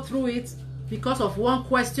to go through it because of one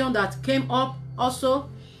question that came up also.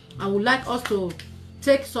 I would like us to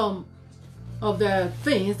take some of the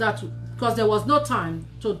things that, because there was no time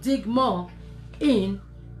to dig more into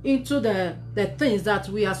the things that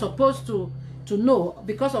we are supposed to know.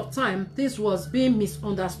 Because of time, this was being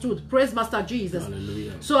misunderstood. Praise Master Jesus.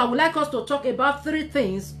 Hallelujah. So I would like us to talk about 3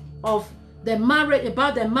 things of the marriage,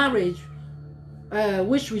 about the marriage,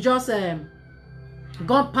 which we just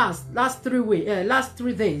gone past last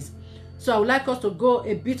 3 days. So I would like us to go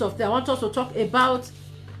a bit of that. I want us to talk about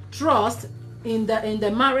trust in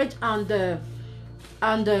the marriage and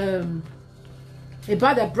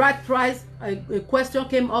about the bride price. A question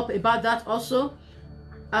came up about that also,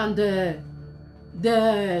 and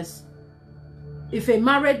if a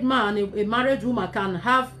married man, a married woman can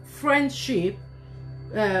have friendship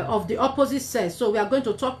of the opposite sex. So we are going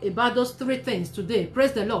to talk about those 3 things today.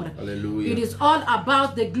 Praise the Lord. Hallelujah. It is all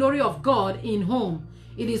about the glory of God in home.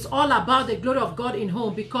 It is all about the glory of God in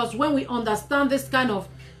home, because when we understand this kind of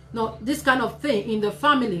thing in the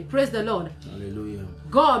family, praise the Lord. Hallelujah.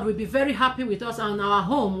 God will be very happy with us, and our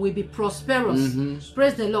home will be prosperous.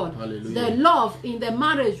 Praise the Lord. Hallelujah. The love in the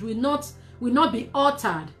marriage will not be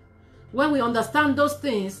altered. When we understand those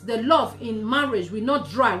things, the love in marriage will not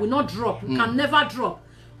dry, will not drop, can never drop.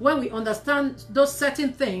 When we understand those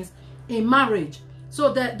certain things in marriage,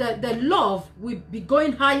 so the love will be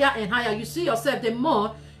going higher and higher. You see yourself, the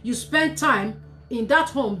more you spend time in that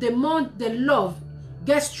home, the more the love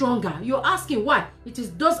gets stronger. You're asking why?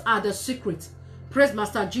 Those are the secrets. Praise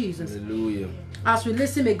Master Jesus. Hallelujah. As we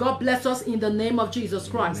listen, may God bless us in the name of Jesus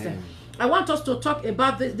Christ. Amen. I want us to talk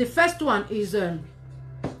about the first one is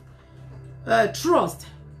trust.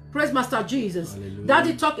 Praise Master Jesus. Hallelujah.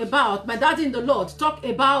 Daddy talk about, my daddy in the Lord talk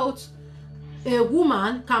about a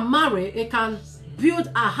woman can marry, can build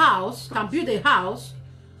a house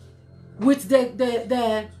with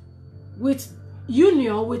with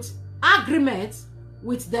union, with agreement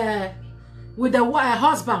with the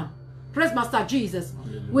husband. Praise Master Jesus.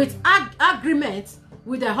 Hallelujah. With agreement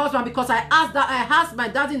with the husband, because I asked my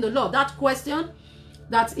dad in the Lord that question,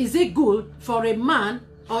 that is it good for a man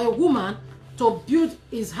or a woman to build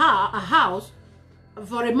a house,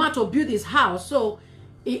 for a man to build his house? So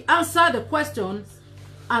he answered the question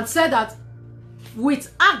and said that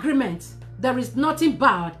with agreement, there is nothing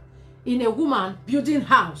bad in a woman building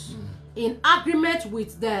house in agreement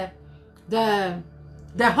with the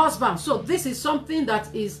husband. So this is something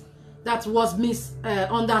that was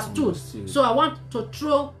misunderstood. So I want to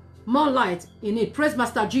throw more light in it. Praise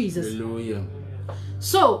Master Jesus. Hallelujah.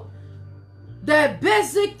 So the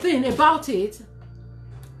basic thing about it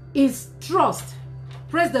is trust.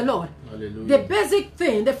 Praise the Lord. Hallelujah. The basic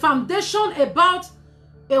thing, the foundation about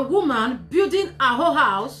a woman building a whole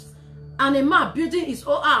house and a man building his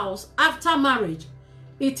own house after marriage,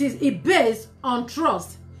 it based on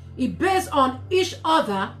trust. It based on each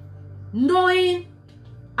other knowing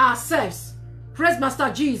ourselves. Praise Master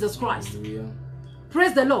Jesus Christ. Hallelujah.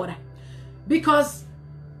 Praise the Lord. Because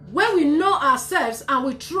when we know ourselves and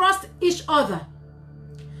we trust each other,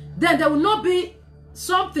 then there will not be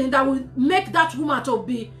something that will make that woman to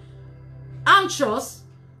be anxious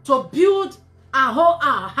to build a whole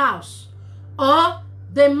house, or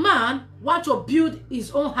the man want to build his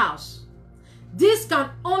own house. This can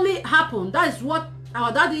only happen. That is what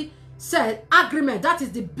our daddy said. Agreement. That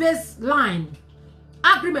is the baseline.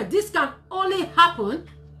 Agreement. This can only happen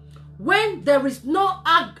when there is no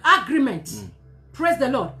agreement. Praise the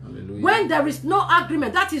Lord. Hallelujah. When there is no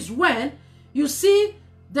agreement, that is when you see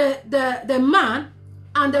the man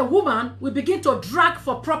and the woman will begin to drag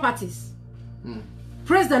for properties.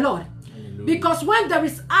 Praise the Lord. Hallelujah. Because when there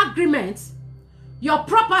is agreement, your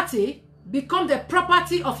property become the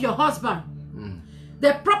property of your husband.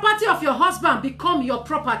 The property of your husband become your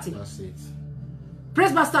property. That's it.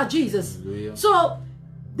 Praise Master Jesus. Hallelujah. So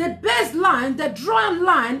the baseline, the drawing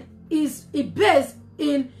line is based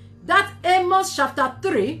in that Amos chapter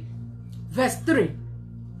 3, verse 3.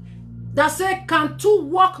 That say, can two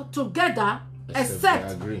walk together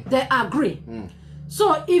except they agree?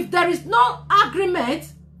 So if there is no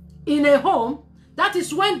agreement in a home, that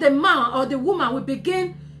is when the man or the woman will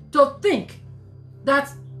begin to think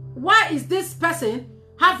that why is this person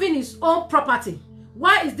having his own property?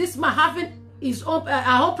 Why is this man having his own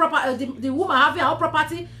property? The woman having her own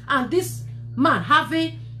property, and this man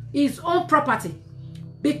having his own property?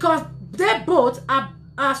 Because they both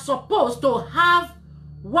are supposed to have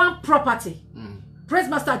one property. Praise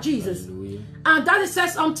Master Jesus. Hallelujah. And daddy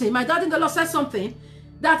says something, my daddy in the Lord says something,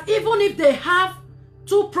 that even if they have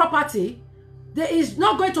two property, there is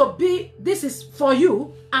not going to be, this is for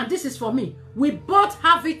you and this is for me. We both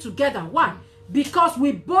have it together. Why? Because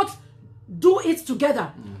we both do it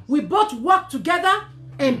together. We both work together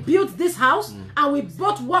and build this house, and we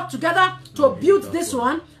both work together to build this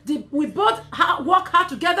one. We both work hard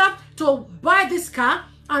together to buy this car,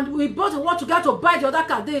 and we both work together to buy the other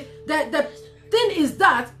car. The thing is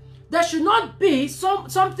that there should not be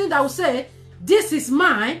something that will say, this is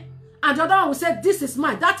mine, and the other one will say, this is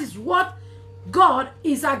mine. That is what God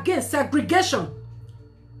is against, segregation.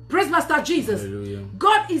 Praise Master Jesus. Hallelujah.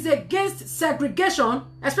 God is against segregation,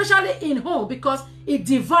 especially in home, because it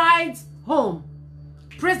divides home.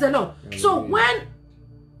 Praise the Lord. Hallelujah. So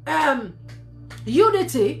when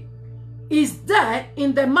unity is there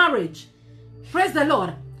in the marriage, praise the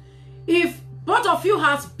Lord, if both of you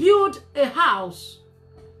has built a house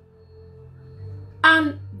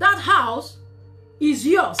and that house is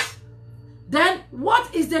yours, then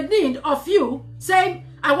what is the need of you saying,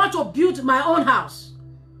 I want to build my own house?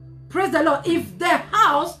 Praise the Lord. If the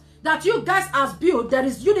house that you guys has built, there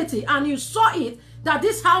is unity, and you saw it, that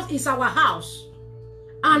this house is our house,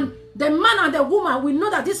 and the man and the woman will know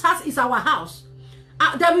that this house is our house,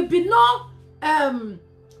 there will be no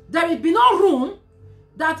room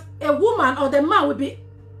that a woman or the man will be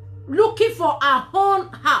looking for our own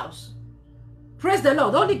house. Praise the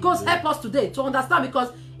Lord. Holy Ghost, help us today to understand,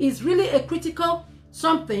 because it's really a critical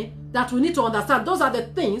something that we need to understand. Those are the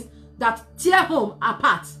things that tear home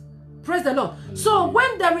apart. Praise the Lord. So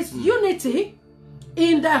when there is unity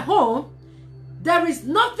in the home, there is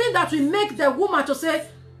nothing that will make the woman to say,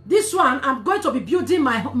 this one, I'm going to be building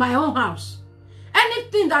my own house.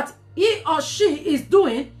 Anything that he or she is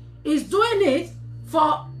doing it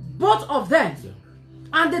for both of them.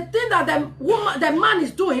 And the thing that the man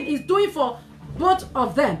is doing for both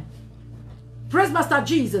of them. Praise Master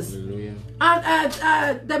Jesus. Hallelujah.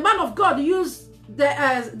 And the man of God used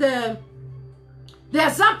the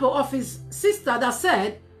example of his sister that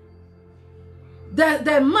said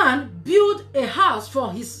the man built a house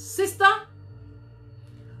for his sister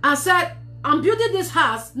and said, I'm building this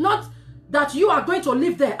house, not that you are going to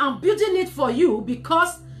live there. I'm building it for you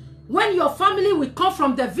because when your family will come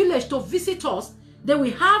from the village to visit us, they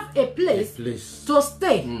will have a place to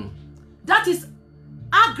stay. That is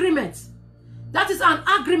agreement. That is an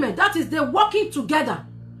agreement. That is the working together.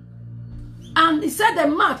 And he said the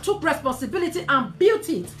man took responsibility and built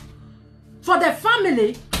it for the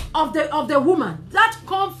family of the woman. That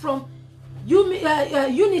comes from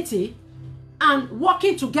unity and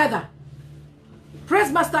working together.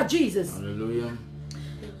 Praise Master Jesus. Hallelujah.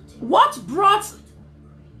 What brought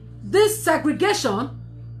this segregation,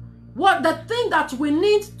 what the thing that we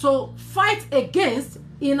need to fight against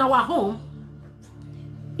in our home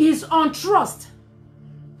is untrust.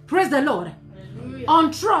 Praise the Lord. Hallelujah.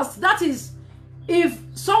 Untrust, that is, if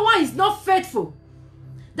someone is not faithful,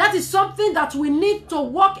 that is something that we need to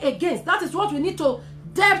work against. That is what we need to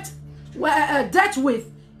dealt with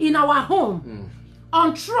in our home.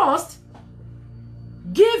 Untrust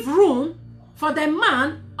give room for the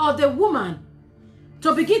man or the woman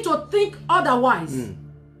to begin to think otherwise.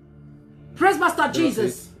 Praise Master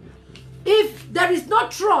Jesus. If there is no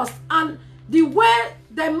trust, and the way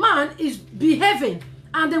the man is behaving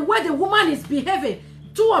and the way the woman is behaving,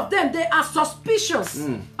 two of them, they are suspicious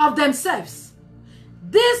of themselves.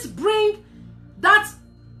 This brings that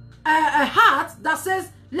a heart that says,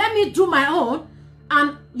 let me do my own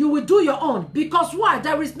and you will do your own. Because why?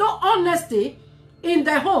 There is no honesty in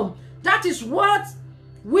the home. That is what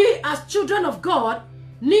we as children of God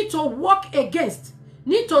need to work against,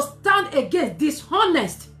 need to stand against.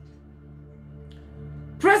 Dishonest.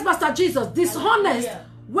 Praise Master Jesus. Dishonest.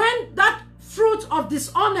 When that fruit of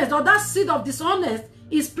dishonest or that seed of dishonest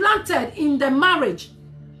is planted in the marriage,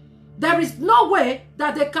 there is no way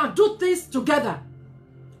that they can do things together.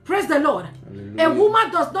 Praise the Lord. Hallelujah. A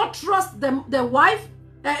woman does not trust the wife,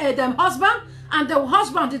 the husband, and the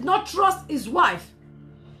husband did not trust his wife.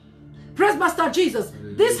 Praise Master Jesus.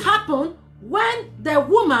 Hallelujah. This happened when the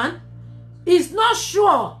woman is not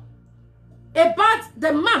sure about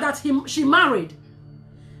the man that she married.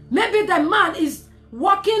 Maybe the man is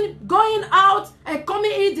working, going out and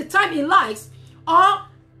coming in the time he likes. Or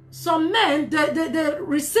some men, they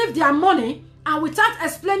receive their money and without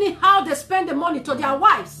explaining how they spend the money to their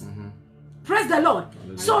wives. Praise the Lord.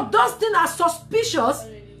 So those things are suspicious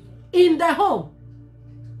in the home.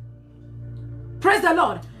 Praise the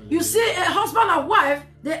Lord. You see, a husband and wife,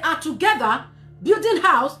 they are together building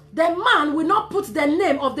house. The man will not put the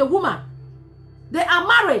name of the woman. They are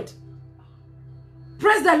married.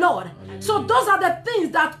 Praise the Lord. So those are the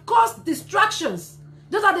things that cause distractions.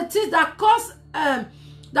 Those are the things that cause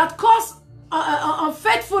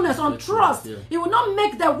unfaithfulness, untrust. It will not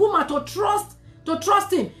make the woman to trust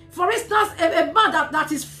him. For instance, a man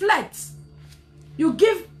that is flex. You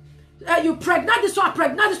give, you pregnant this one,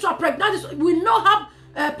 pregnant this one, pregnant this one. We know how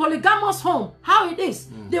polygamous home, how it is.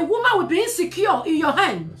 The woman will be insecure in your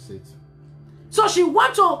hand. That's it. So she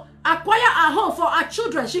wants to acquire a home for her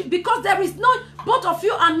children. Because there is no, both of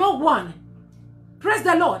you are not one. Praise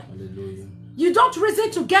the Lord. Hallelujah. You don't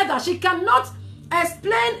reason together. She cannot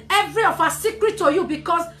explain every of her secret to you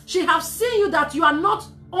because she has seen you that you are not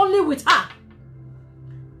only with her.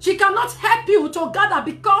 She cannot help you together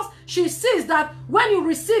because she sees that when you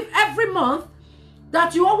receive every month,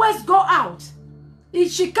 that you always go out.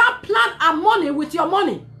 She can't plan her money with your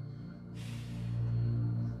money.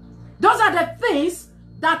 Those are the things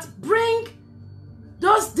that bring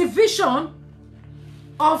those division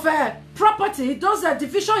of property, those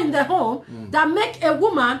division in the home that make a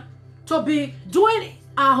woman to be doing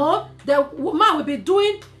her home, the man will be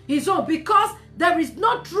doing his own because there is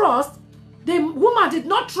no trust. The woman did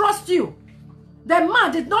not trust you. The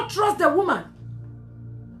man did not trust the woman.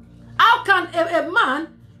 How can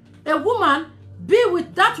a woman be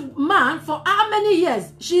with that man for how many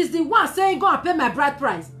years? She is the one saying, go and pay my bride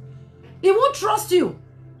price. He won't trust you.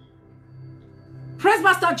 Praise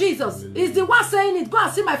Master Jesus. He's the one saying it. Go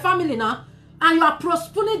and see my family now. And you are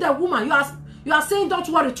postponing the woman. You are saying, don't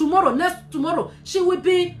worry, tomorrow, next tomorrow. She will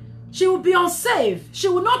be unsafe. She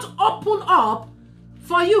will not open up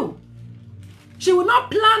for you. She will not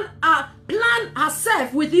plan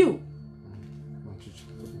herself with you.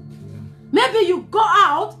 Maybe you go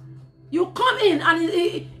out, you come in, and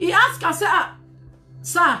he asks and says,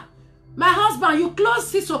 sir, my husband, you close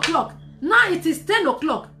 6 o'clock. Now it is 10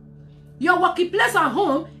 o'clock. Your working place at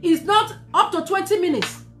home is not up to 20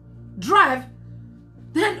 minutes drive.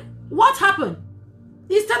 Then what happened?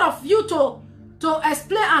 Instead of you to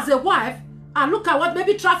explain as a wife and look at what,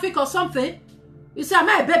 maybe traffic or something, you say,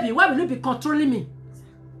 my baby, why will you be controlling me?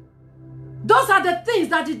 Those are the things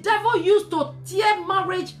that the devil used to tear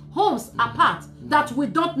marriage homes apart that we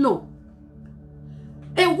don't know.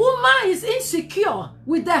 A woman is insecure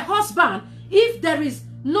with the husband if there is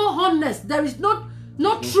no honest, there is no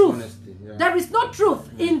truth. Honesty, yeah. There is no truth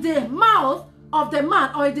in the mouth of the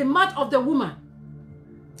man or in the mouth of the woman.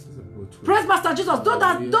 Praise Master Jesus. Those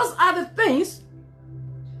are the things.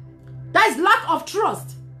 That is lack of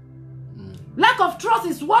trust. Lack of trust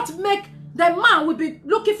is what make the man will be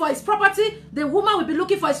looking for his property. The woman will be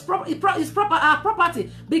looking for his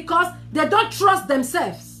property because they don't trust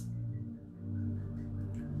themselves.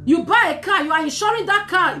 You buy a car, you are insuring that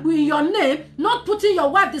car with your name, not putting your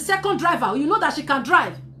wife the second driver. You know that she can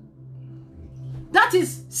drive. That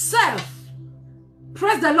is self.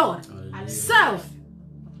 Praise the Lord. Hallelujah. Self.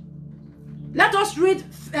 Let us read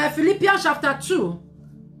Philippians chapter 2.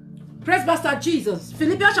 Praise Master Jesus.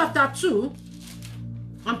 Philippians chapter 2.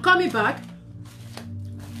 I'm coming back.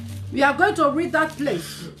 We are going to read that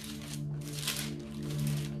place.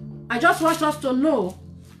 I just want us to know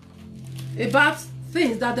about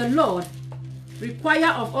things that the Lord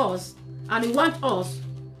requires of us and He wants us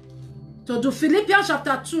to do. Philippians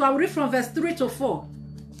chapter 2, I will read from verse 3 to 4.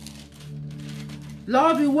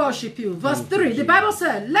 Lord, we worship you. Verse 3, the Bible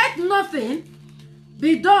said, let nothing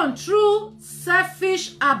be done through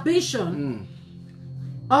selfish ambition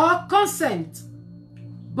or consent,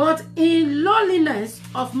 but in lowliness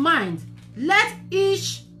of mind, let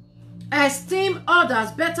each esteem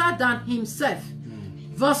others better than himself.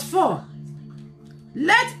 Verse 4,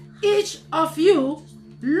 let each of you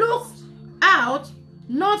look out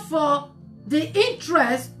not for the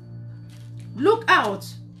interest,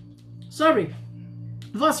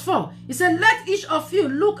 Verse 4, he said, let each of you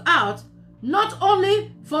look out not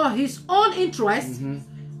only for his own interest,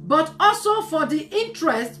 but also for the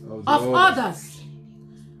interest of others.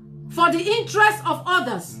 For the interest of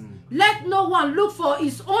others. Let no one look for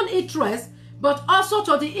his own interest, but also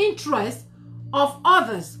to the interest of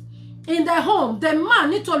others. In the home, the man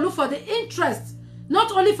needs to look for the interest,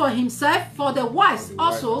 not only for himself, for the wife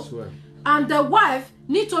also. Well. And the wife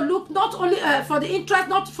needs to look not only for the interest,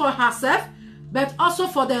 not for herself, but also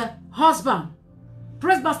for the husband.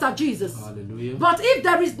 Praise Master Jesus. Hallelujah. But if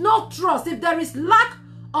there is no trust, if there is lack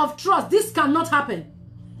of trust, this cannot happen.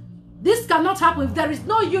 This cannot happen. If there is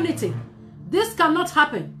no unity, this cannot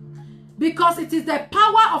happen. Because it is the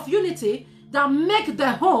power of unity that make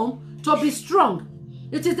the home to be strong.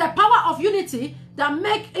 It is the power of unity that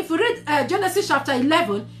make, if we read Genesis chapter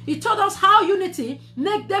 11, it told us how unity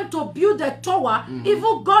make them to build the tower.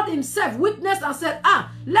 Even God himself witnessed and said,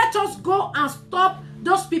 let us go and stop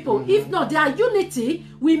those people. If not, their unity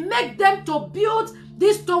will make them to build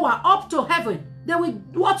this tower up to heaven. They will,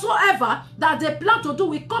 whatsoever that they plan to do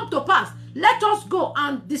will come to pass. Let us go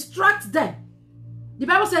and distract them. The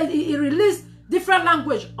Bible says he released different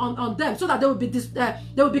language on them so that there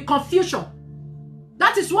will be confusion.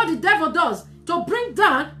 That is what the devil does, to bring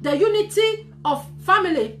down the unity of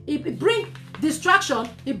family. It bring distraction,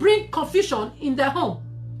 it bring confusion in the home.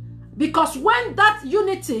 Because when that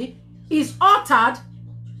unity is altered,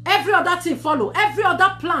 every other thing follow. Every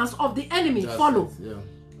other plans of the enemy follow. Yeah.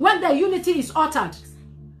 When the unity is altered.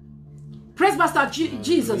 Praise Master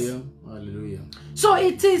Jesus. Hallelujah. So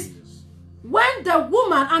it is when the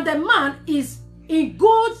woman and the man is in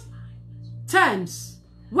good terms,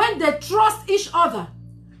 when they trust each other,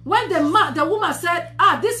 when the woman said,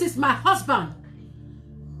 this is my husband,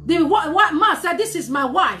 the man said, this is my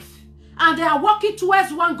wife, and they are working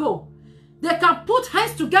towards one goal, they can put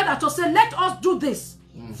hands together to say, let us do this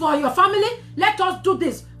for your family, let us do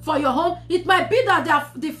this for your home. It might be that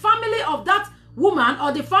the family of that woman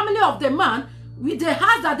or the family of the man, with the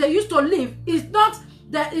house that they used to live, is not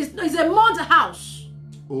that is a mud house.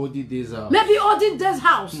 Olden days house. Maybe olden days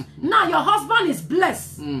house. Now your husband is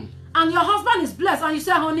blessed. And your husband is blessed. And you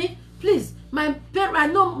say, honey, please, I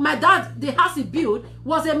know my dad, the house he built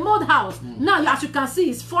was a mud house. Now, as you can see,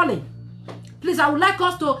 it's falling. Please, I would like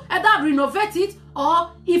us to either renovate it,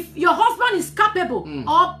 or if your husband is capable,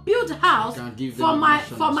 or build a house for my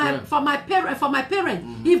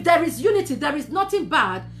parent. If there is unity, there is nothing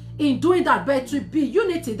bad in doing that, but to be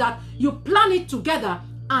unity that you plan it together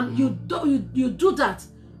and you do that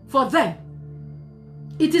for them.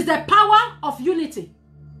 It is the power of unity.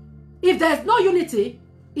 If there is no unity,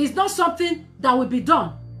 it's not something that will be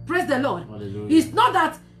done. Praise the Lord. Hallelujah. It's not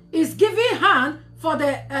that it's giving hand for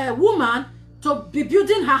the woman to be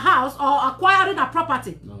building her house or acquiring a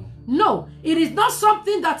property. No, it is not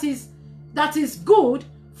something that is good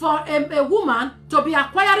for a woman to be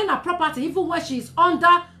acquiring a property even when she is under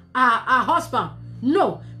her husband.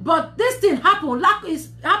 No, but this thing happen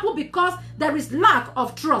because there is lack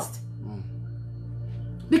of trust.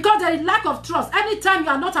 Because there is lack of trust. Anytime you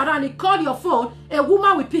are not around, you call your phone, a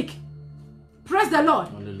woman will pick. Praise the Lord.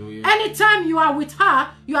 Hallelujah. Anytime you are with her,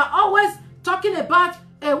 you are always talking about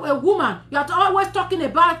a woman. You are always talking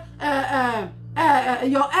about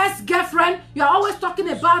your ex-girlfriend. You are always talking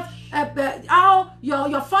about how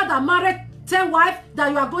your father married 10 wives,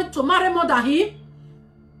 that you are going to marry more than him.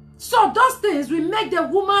 So those things will make the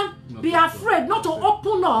woman be afraid not to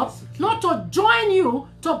open up, not to join you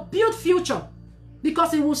to build future.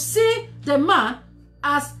 Because he will see the man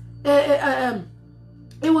as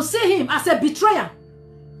he will see him as a betrayer.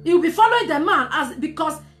 He will be following the man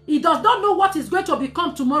because he does not know what is going to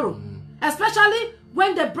become tomorrow. Especially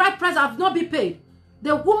when the bride price have not been paid.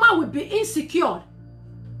 The woman will be insecure.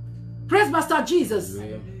 Praise Master Jesus.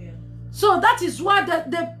 Yeah. So that is why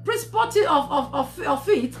the principle of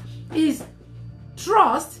it is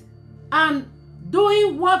trust and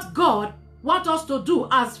doing what God wants us to do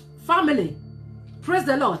as family. Praise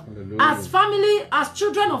the Lord. Hallelujah. As family, as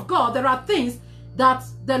children of God, there are things that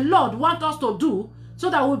the Lord wants us to do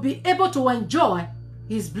so that we'll be able to enjoy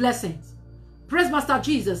his blessings. Praise Master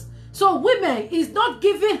Jesus. So women is not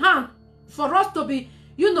giving hand for us to be,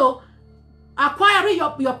 acquiring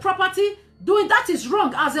your property. Doing that is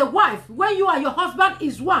wrong as a wife. When you and your husband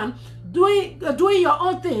is one, doing your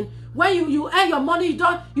own thing. When you earn your money,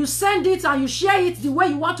 you send it and you share it the way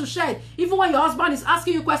you want to share it. Even when your husband is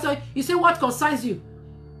asking you questions, you say, what concerns you?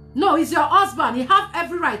 No, it's your husband. He has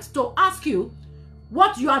every right to ask you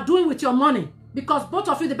what you are doing with your money. Because both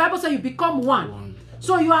of you, the Bible says you become one.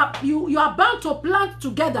 So you are bound to plan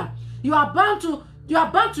together. You are bound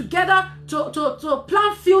together to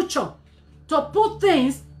plan future, to put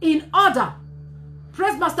things in order.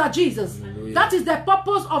 Praise Master Jesus. Hallelujah. That is the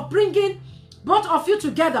purpose of bringing both of you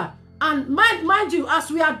together. And mind you, as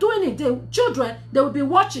we are doing it, the children, they will be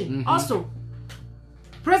watching also.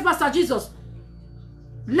 Praise Master Jesus.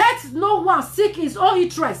 Let no one seek his own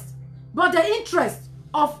interest, but the interest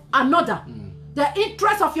of another. The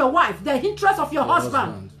interest of your wife, the interest of your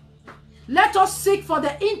husband. Let us seek for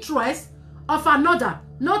the interest of another,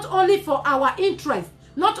 not only for our interest,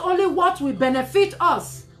 not only what will benefit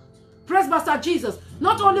us. Praise Master Jesus.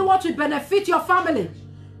 Not only what will benefit your family.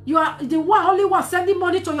 you are the only one sending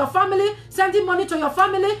money to your family, sending money to your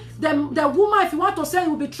family. The woman, if you want to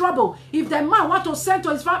send, will be trouble. If the man want to send to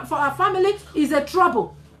his for our family, is a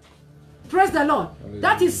trouble. Praise the Lord. Hallelujah.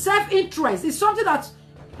 That is self-interest. It's something that,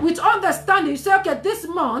 with understanding, you say, okay, this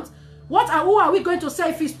month, who are we going to say?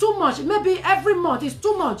 If it's too much, maybe every month is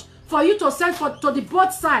too much for you to send to the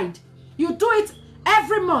both side. You do it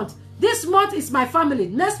every month. This month is my family.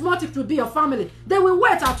 Next month it will be your family. They will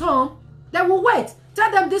wait at home. They will wait. Tell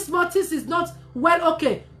them this month this is not well,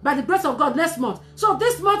 okay, by the grace of God, next month. So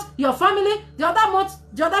this month, your family, the other month,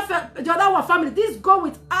 the other one family. This go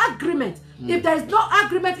with agreement. If there is no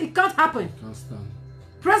agreement, it can't happen. It can't stand.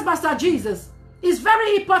 Praise Master Jesus. It's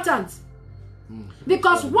very important.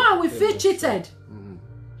 Because one, we feel cheated.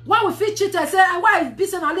 One, we feel cheated. Say, why is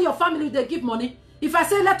this and only your family, they give money? If I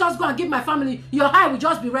say, let us go and give my family, your eye will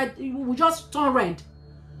just be red. It will just turn red.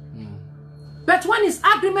 But when it's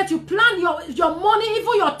agreement, you plan your money,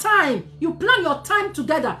 even your time. You plan your time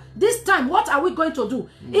together. This time, what are we going to do?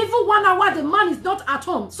 Even 1 hour, the man is not at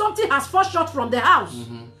home. Something has fallen short from the house.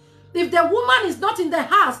 If the woman is not in the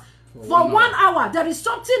house for 1 hour, there is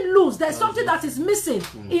something loose. There's something that is missing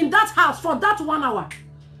in that house for that 1 hour.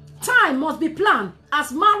 Time must be planned.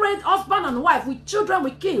 As married husband and wife, with children,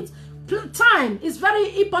 with kids. Time is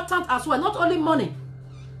very important as well, not only money.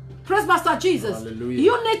 Praise Master Jesus. Hallelujah.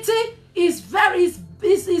 Unity is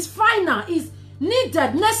final, is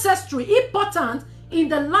needed, necessary, important in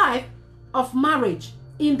the life of marriage,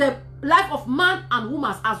 in the life of man and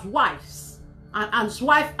woman as wives, and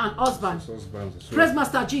wife and husband. Praise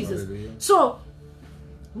Master Jesus. Hallelujah. So,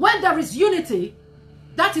 when there is unity,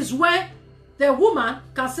 that is where the woman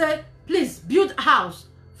can say, please build a house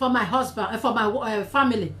for my husband, for my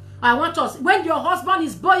family. I want us, when your husband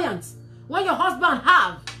is buoyant, when your husband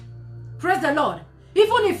have, praise the Lord.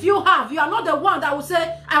 Even if you have, you are not the one that will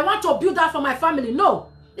say, I want to build that for my family. No.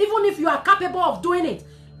 Even if you are capable of doing it,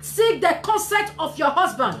 seek the consent of your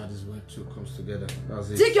husband. That is when two comes together.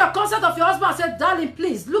 That's it. Seek your consent of your husband and say, darling,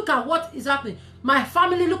 please, look at what is happening. My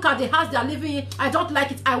family, look at the house they are living in. I don't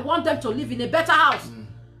like it. I want them to live in a better house.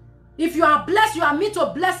 If you are blessed, you are meant to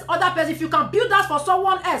bless other person. If you can build that for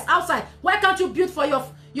someone else outside, why can't you build for your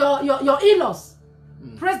in-laws?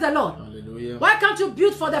 Praise the Lord. Hallelujah. Why can't you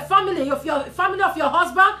build for the family of your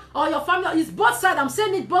husband or your family? It's both sides. I'm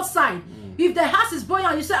saying it both sides. If the house is boiling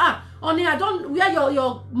and you say, honey, I don't where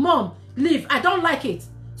your mom live, I don't like it.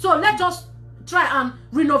 So let us try and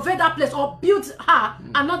renovate that place or build her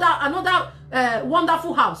another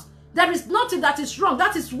wonderful house. There is nothing that is wrong.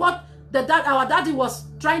 That is what our daddy was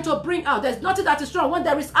trying to bring out. There's nothing that is wrong when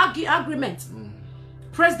there is agreement.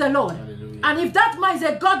 Praise the Lord. Hallelujah. And if that man is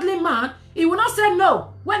a godly man, he will not say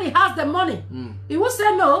no when he has the money. He will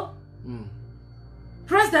say no.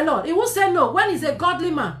 Praise the Lord. He will say no when he's a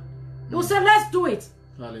godly man. He will say, let's do it.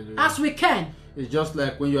 Hallelujah. As we can. It's just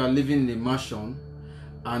like when you are living in a mansion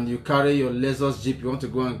and you carry your Lexus Jeep, you want to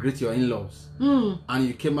go and greet your in-laws. And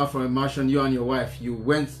you came out from a mansion, you and your wife, you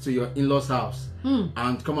went to your in-laws' house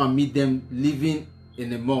and come and meet them living in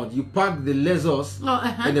the mud. You park the Lexus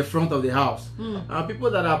in the front of the house. And people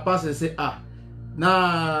that are passing say,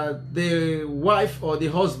 now the wife or the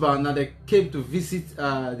husband, now they came to visit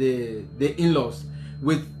the in-laws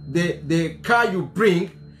with the car you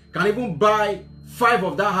bring can even buy 5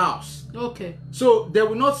 of that house. Okay. So they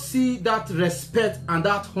will not see that respect and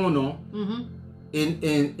that honor in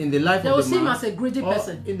the life of the man. They will see him as a greedy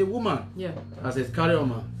person. In the woman. Yeah. As a carrier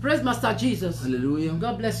man. Praise Master Jesus. Hallelujah.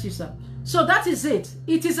 God bless you, sir. So that is it.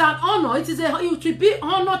 It is an honor. It will be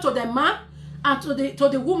honor to the man and to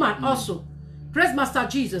the woman also. Praise Master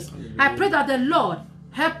Jesus. Hallelujah. I pray that the Lord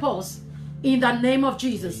help us in the name of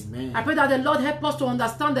Jesus. Amen. I pray that the Lord help us to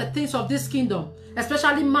understand the things of this kingdom,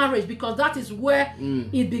 especially marriage, because that is where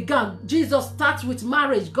it began. Jesus starts with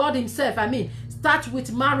marriage. God himself, starts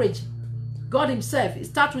with marriage. God himself, it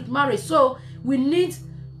starts with marriage. So we need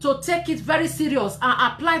to take it very serious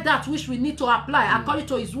and apply that which we need to apply according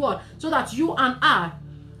to his word, so that you and I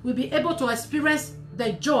will be able to experience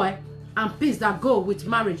the joy and peace that go with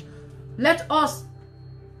marriage. Let us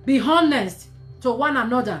be honest to one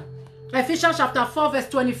another. Ephesians chapter 4 verse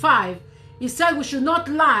 25, he said we should not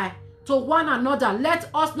lie to one another. Let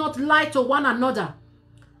us not lie to one another.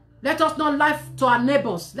 Let us not lie to our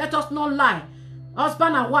neighbors. Let us not lie.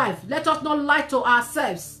 Husband and wife, let us not lie to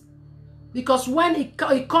ourselves. Because when he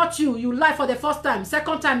caught you, you lie for the first time.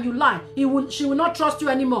 Second time you lie, she will not trust you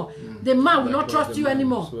anymore. The man will not trust you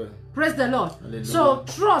anymore. Praise the Lord. Hallelujah. So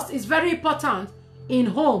trust is very important in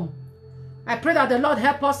home. I pray that the Lord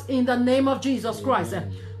help us in the name of Jesus Christ.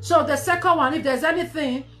 So the second one, if there's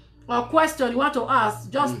anything or question you want to ask,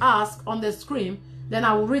 just ask on the screen Then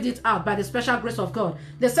I will read it out by the special grace of God.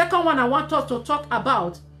 The second one I want us to talk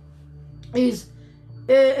about is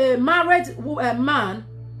a married man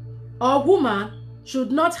or woman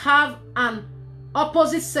should not have an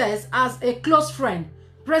opposite sex as a close friend.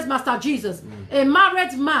 Praise Master Jesus. A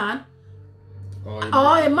married man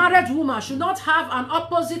or a married woman should not have an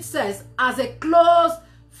opposite sex as a close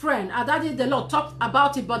friend. And that is the Lord talked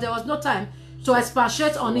about it, but there was no time to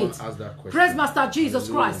expatiate on it. Praise Master Jesus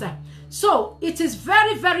Christ. So it is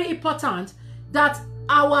very, very important that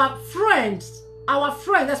our friends,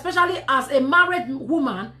 especially as a married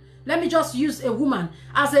woman, let me just use a woman,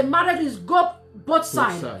 as a married is go both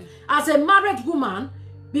sides. As a married woman,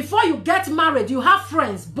 before you get married, you have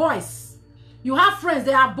friends, boys. You have friends,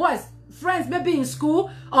 they are boys. Friends maybe in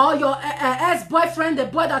school, or your ex-boyfriend, the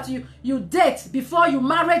boy that you date before you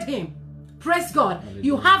married him. Praise God.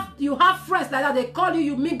 You have friends like that. They call you,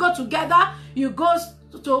 you mingle together, you go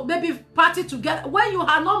to maybe party together. When you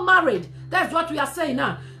are not married, that's what we are saying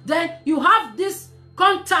now. Then you have this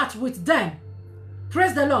contact with them.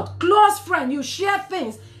 Praise the Lord. Close friend, you share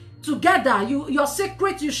things together. Your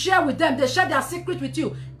secret you share with them. They share their secret with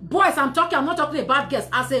you. Boys, I'm not talking about girls.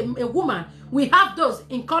 As a woman, we have those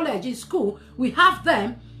in college, in school. We have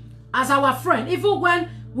them as our friend. Even when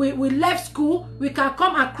we left school, we can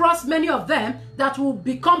come across many of them that will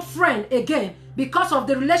become friends again because of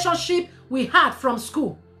the relationship we had from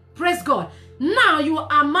school. Praise God. Now you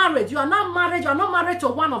are married. You are not married. You are not married to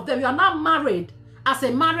one of them. You are not married as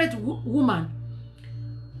a married woman.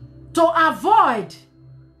 To avoid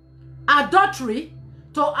adultery,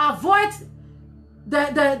 to avoid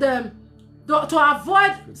the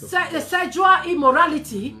sexual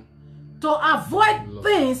immorality, to avoid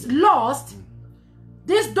things lost,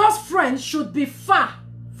 those friends should be far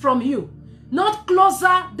from you, not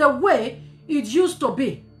closer the way it used to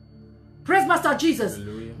be. Praise Master Jesus.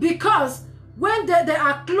 Hallelujah. Because when they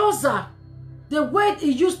are closer the way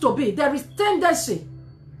it used to be, there is tendency,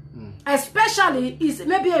 especially is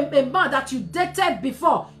maybe a man that you dated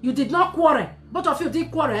before, you did not quarrel. Both of you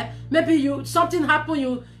did quarrel. Maybe something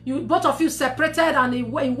happened, you both of you separated and he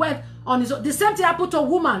went on his own. The same thing happened to a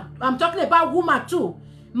woman. I'm talking about woman too.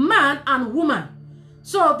 Man and woman.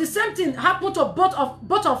 So the same thing happened to both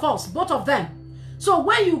of us, both of them. So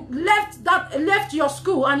when you left your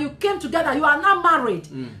school and you came together, you are not married.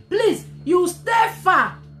 Please, you stay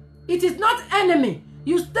far. It is not enemy.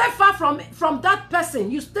 You stay far from that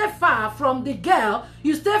person. You stay far from the girl.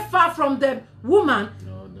 You stay far from the woman,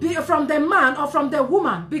 from the man or from the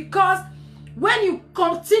woman. Because when you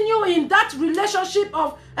continue in that relationship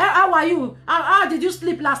of, how are you? How did you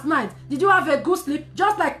sleep last night? Did you have a good sleep?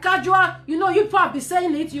 Just like casual, you probably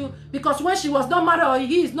saying it, because when she was not married or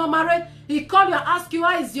he is not married, he called you and asked you,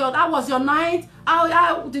 how was your night?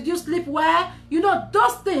 How did you sleep well?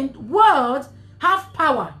 Those things, words have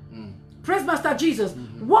power. Praise Master Jesus.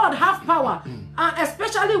 Word have power. And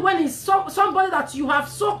especially when it's somebody that you have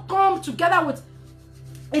so come together with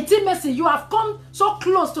intimacy, you have come so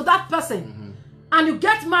close to that person, and you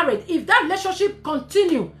get married. If that relationship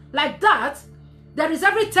continue like that, there is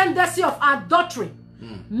every tendency of adultery.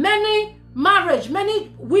 Many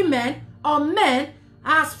women or men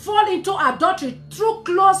has fallen into adultery through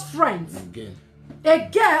close friends. A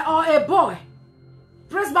girl or a boy.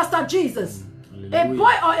 Praise Master Jesus. A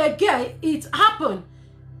boy or a girl, it happened.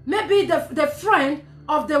 Maybe the friend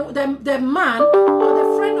of the man or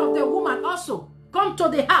the friend of the woman also come to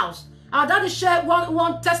the house. Our daddy shared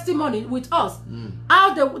one testimony with us.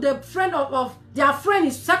 How the friend of their friend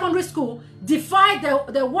in secondary school defied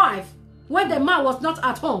the wife when the man was not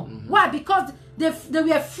at home. Why? Because they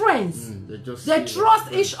were friends. They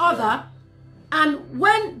trust each other. And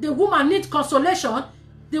when the woman needs consolation,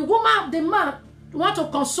 the man want to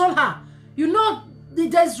console her.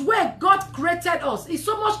 There's where God created us. It's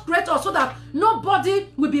so much created us so that nobody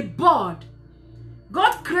will be bored.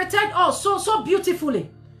 God created us so beautifully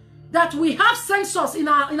that we have sensors in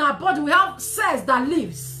our body. We have cells that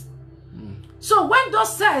lives. So when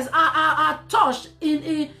those cells are touched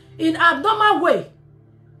in abnormal way,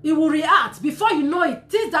 it will react. Before you know it,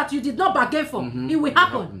 things that you did not bargain for, it will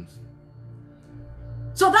happen.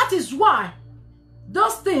 So that is why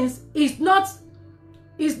those things is not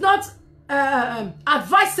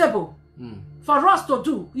advisable for us to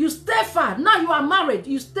do. You stay far. Now you are married.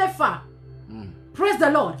 You stay far. Praise the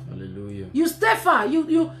Lord. Hallelujah. You stay far.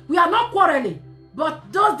 We are not quarreling, but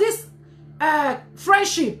this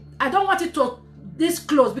friendship, I don't want it to this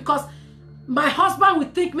close, because my husband will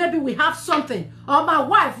think maybe we have something, or my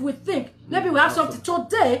wife will think maybe we have something.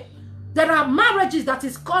 Today, there are marriages that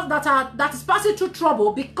is passing through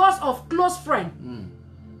trouble because of close friend.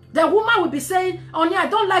 The woman will be saying, "Honey, I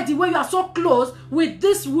don't like the way you are so close with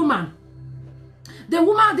this woman." The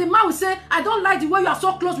man will say, "I don't like the way you are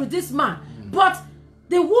so close with this man." But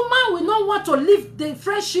the woman will not want to leave the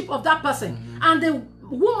friendship of that person. And the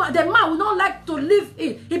man will not like to leave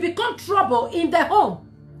it. He becomes trouble in the home.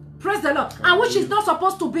 Praise the Lord. And which is not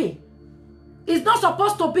supposed to be. It's not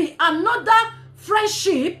supposed to be. Another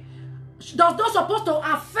friendship does not supposed to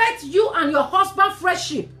affect you and your husband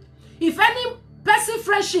friendship. If any person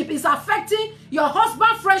friendship is affecting your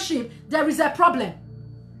husband friendship, there is a problem.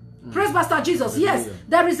 Praise Master Jesus. Yes,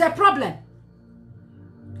 there is a problem.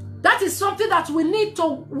 That is something that we need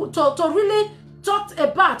to really talk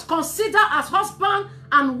about, consider as husband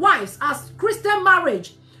and wives, as Christian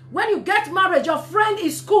marriage. When you get married, your friend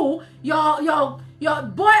in school, your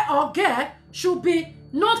boy or girl should be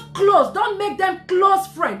not close. Don't make them close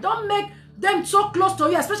friends. Don't make them so close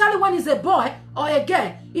to you, especially when it's a boy or a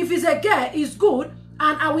girl. If it's a girl, it's good.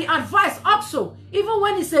 And I will advise also, even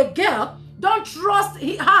when it's a girl, don't trust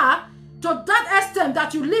her to that extent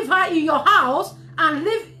that you leave her in your house and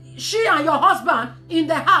leave she and your husband in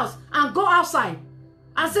the house and go outside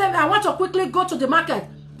and say, "I want to quickly go to the market,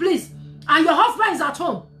 please." And your husband is at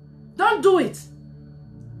home. Don't do it.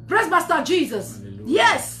 Praise Master Jesus. Hallelujah.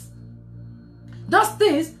 Yes. Those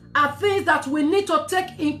things are things that we need to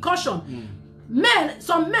take in caution.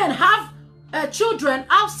 Some men have children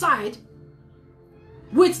outside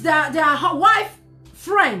with their wife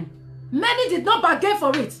friend. Many did not bargain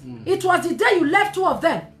for it. It was the day you left two of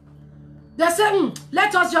them. They say,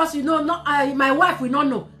 "Let us just, my wife will not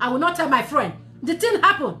know. I will not tell my friend." The thing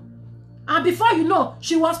happened. And before you know,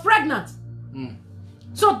 she was pregnant.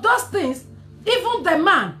 So those things, even the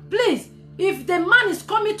man, please, if the man is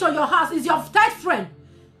coming to your house, is your tight friend,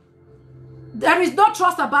 there is no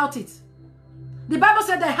trust about it. The Bible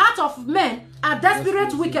said the heart of men are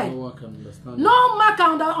desperate wicked. No man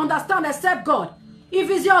can understand except God. If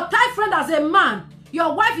it's your tight friend as a man,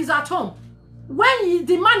 your wife is at home. When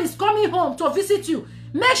the man is coming home to visit you,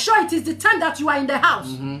 make sure it is the time that you are in the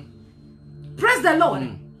house. Praise the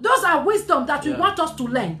Lord. Those are wisdom that we want us to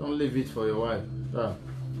learn. Don't leave it for your wife.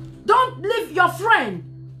 Don't leave your friend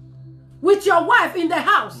with your wife in the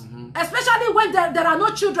house. Especially when there are no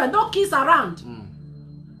children, no kids around.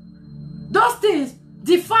 Those things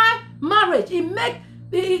define marriage.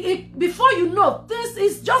 Before you know, things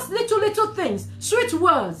is just little things. Sweet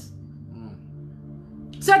words.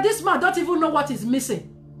 Say, "This man don't even know what is missing.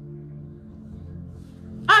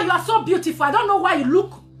 Ah, you are so beautiful. I don't know why you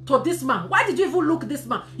look to this man. Why did you even look this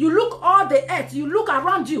man? You look all the earth. You look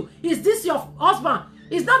around you. Is this your husband?"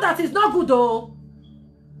 It's not that it's not good though.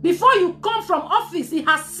 Before you come from office, he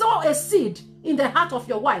has sown a seed in the heart of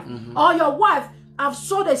your wife. Or your wife have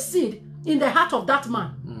sowed a seed in the heart of that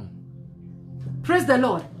man. Praise the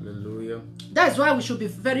Lord. Hallelujah. That is why we should be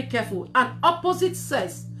very careful. And opposite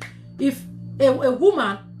says, if a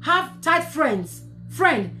woman have tight friend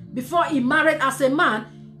before he married as a man,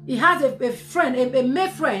 he has a friend, a male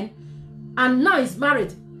friend, and now he's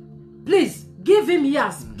married, please give him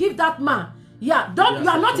years. Give that man. You are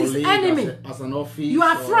not his enemy. As an office, you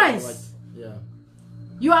are friends.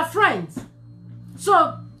 You are friends.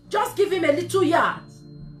 So just give him a little years,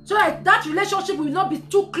 so that relationship will not be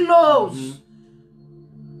too close.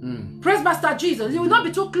 Praise Master Jesus. It will not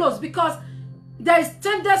be too close, because there is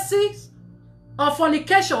tendencies of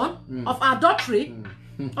fornication, of adultery,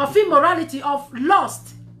 of immorality, of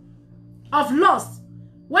lust.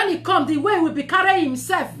 When he comes, the way he will be carrying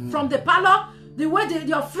himself from the parlor, the way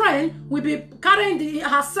your friend will be carrying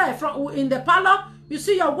herself in the parlor. You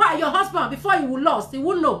see your wife, your husband, before he will lust, he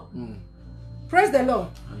will know. Praise the Lord.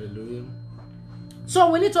 Hallelujah. So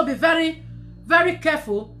we need to be very, very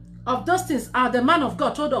careful of those things. The man of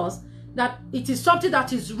God told us that it is something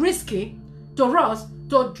that is risky to us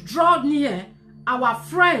to draw near our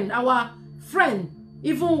friend,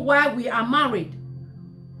 even while we are married.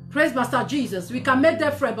 Praise Master Jesus. We can make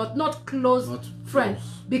them friend, but not close friend,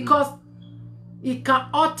 because it can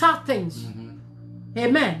alter things.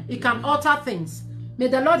 Amen. It can alter things. May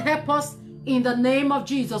the Lord help us in the name of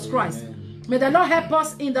Jesus Christ. May the Lord help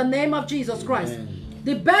us in the name of Jesus Christ.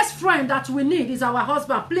 The best friend that we need is our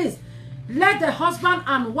husband. Please, let the husband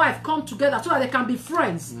and wife come together so that they can be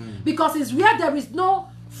friends. Because it's where there is no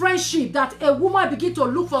friendship that a woman begin to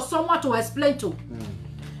look for someone to explain to.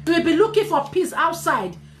 You will be looking for peace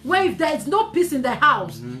outside. Where if there is no peace in the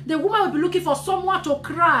house, the woman will be looking for someone to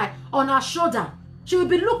cry on her shoulder. She will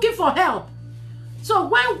be looking for help. So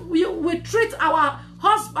when we treat our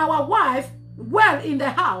wife well in the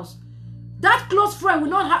house, that close friend will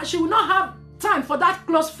not have, she will not have time for that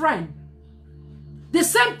close friend. The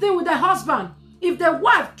same thing with the husband. If the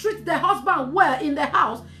wife treats the husband well in the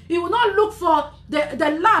house, He will not look for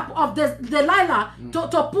the lap of the Delilah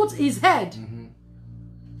to put his head.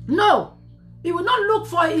 No. He will not look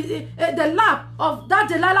for the lap of that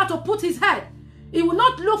Delilah to put his head. He will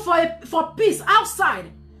not look for peace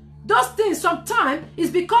outside. Those things sometimes is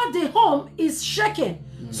because the home is shaking.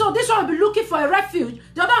 So this one will be looking for a refuge.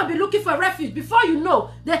 The other will be looking for a refuge. Before you know,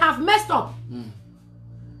 they have messed up.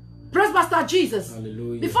 Praise Master Jesus.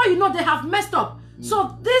 Hallelujah. Before you know, they have messed up.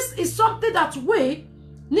 So this is something that we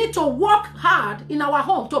need to work hard in our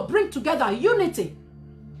home to bring together unity.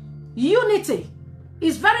 Unity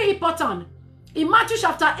is very important. In Matthew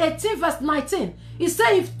chapter 18 verse 19, it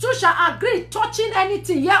says, if two shall agree touching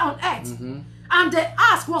anything here on earth, and they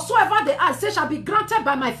ask whatsoever they ask, they shall be granted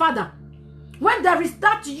by my Father. When there is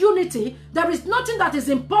that unity, there is nothing that is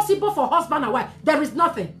impossible for husband and wife. There is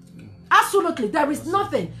nothing. Absolutely, there is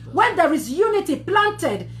nothing. When there is unity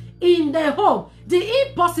planted in the home, the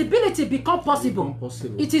impossibility become possible.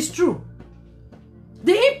 It is true.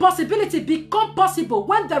 The impossibility become possible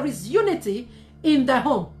when there is unity in the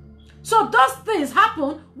home. So those things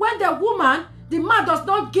happen when the man does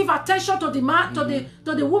not give attention to the man, to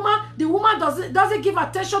the woman doesn't give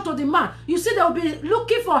attention to the man. You see, they will be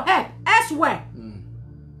looking for help elsewhere.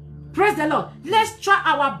 Praise the Lord. Let's try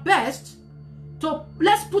our best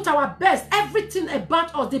let's put our best, everything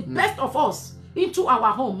about us, the best of us, into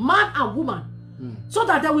our home, man and woman, so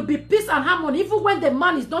that there will be peace and harmony. Even when the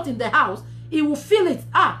man is not in the house, he will feel it.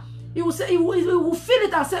 He will say, he will feel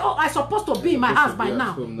it and say, oh, I'm supposed to be in my house by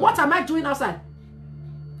now. What am I doing outside?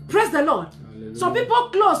 Praise the Lord. Hallelujah. Some people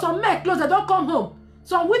close, some men close, they don't come home.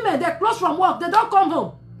 Some women, they close from work, they don't come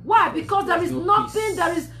home. Why? Because there is nothing, peace.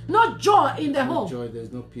 There is no joy in the home. Joy,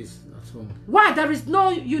 there's no peace at home. Why? There is no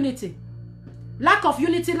unity. Lack of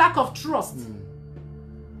unity, lack of trust.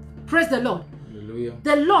 Praise the Lord. Hallelujah.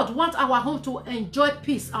 The Lord wants our home to enjoy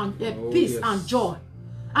peace and and joy.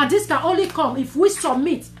 And this can only come if we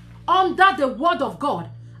submit under the word of God.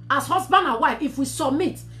 As husband and wife, if we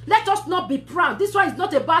submit, let us not be proud. This one is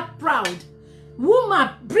not about proud. Woman,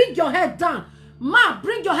 bring your head down. Man,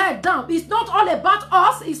 bring your head down. It's not all about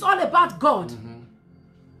us. It's all about God.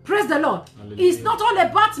 Praise the Lord. Hallelujah. It's not all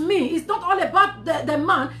about me. It's not all about the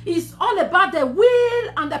man. It's all about the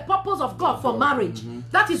will and the purpose of God for marriage.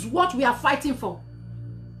 That is what we are fighting for.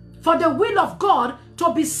 For the will of God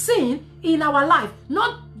to be seen in our life.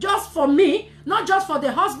 Not just for me, not just for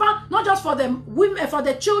the husband, not just for the women, for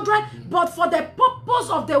the children, but for the purpose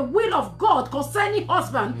of the will of God concerning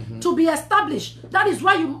husband to be established. That is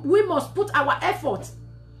why we must put our effort.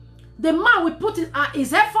 The man will put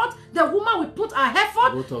his effort, the woman will put her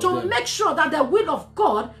effort to make sure that the will of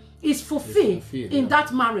God is fulfilled in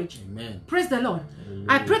that marriage. Amen. Praise the Lord. Hallelujah.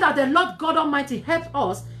 I pray that the Lord God Almighty help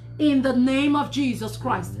us in the name of Jesus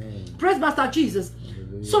Christ. Amen. Praise Master Jesus.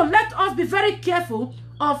 Hallelujah. So let us be very careful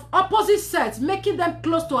of opposite sex, making them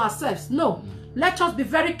close to ourselves. No. Let us be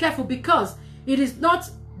very careful, because it is not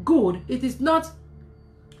good. It is not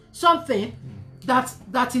something that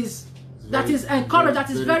is encouraged,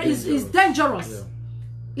 that is dangerous.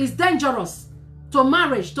 Yeah. It's dangerous to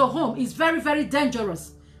marriage, to home. It's very, very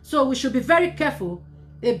dangerous. So we should be very careful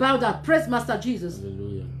about that. Praise Master Jesus.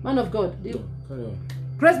 Hallelujah. Man of God.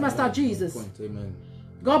 Praise Master Jesus. Amen.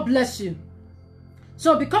 God bless you.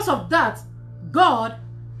 So because of that, God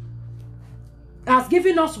has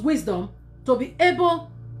given us wisdom to be able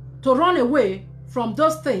to run away from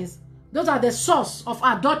those things. Those are the source of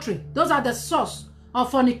adultery. Those are the source of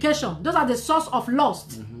fornication. Those are the source of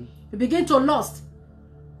lust. You begin to lust.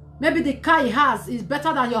 Maybe the car he has is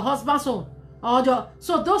better than your husband's own.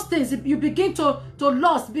 So those things, you begin to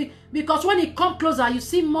lust, because when you come closer, you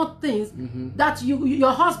see more things that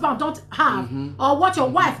your husband don't have, or what your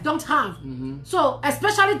wife don't have. So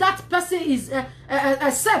especially that person is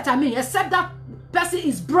except that person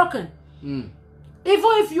is broken. Even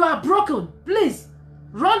if you are broken, please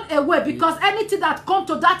run away, because anything that comes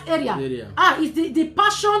to that area is the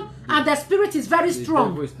passion and the spirit is very strong.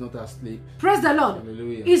 The devil is not asleep. Praise the Lord.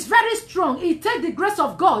 Hallelujah. It's very strong. It takes the grace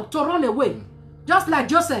of God to run away. Just like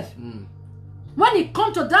Joseph. When it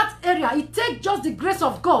comes to that area, it takes just the grace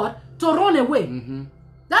of God to run away.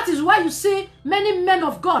 That is why you see many men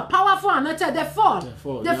of God, powerful and anointed, they fall.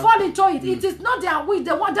 They fall into it. It is not their will.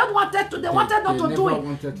 They wanted not to do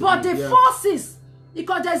it. But the forces,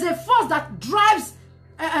 because there's a force that drives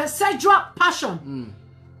sexual passion.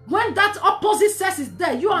 When that opposite sex is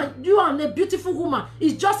there, you are a beautiful woman.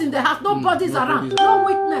 It's just in the house. Nobody's around. No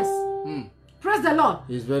witness. Praise the Lord.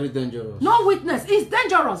 It's very dangerous. No witness. It's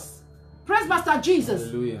dangerous. Praise Master Jesus.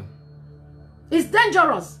 Hallelujah. It's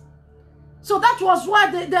dangerous. So that was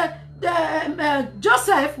why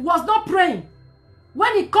Joseph was not praying.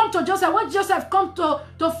 When he come to Joseph, when Joseph come to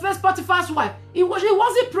face Potiphar's wife, he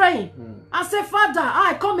wasn't praying. I said, Father,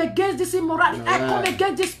 I come against this immorality. I come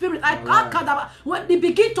against this spirit. When he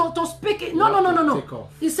begin to speak it, no.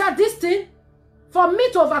 He said, this thing, for me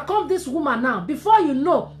to overcome this woman now, before you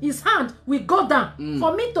know, his hand will go down.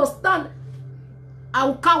 For me to stand, I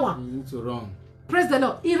will cower. You need to run. Praise the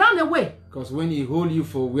Lord. He ran away. Because when he hold you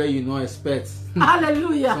for where you not expect,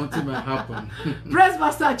 hallelujah, something might happen. Praise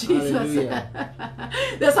Master Jesus.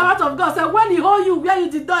 The servant of God said, when he hold you where you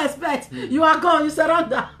did not expect, you are gone, you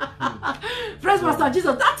surrender. Praise Master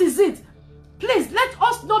Jesus. That is it. Please, let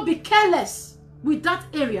us not be careless with that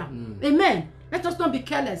area. Amen. Let us not be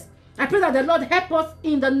careless. I pray that the Lord help us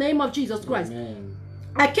in the name of Jesus Christ. Amen.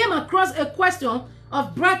 I came across a question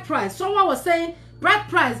of bride price. Someone was saying, bride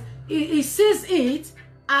price, he sees it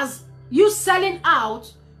as you selling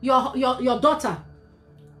out your daughter.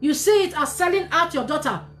 You see it as selling out your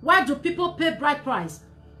daughter. Why do people pay bride price?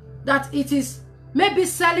 That it is maybe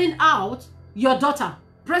selling out your daughter.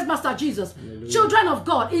 Praise Master Jesus. Hallelujah. Children of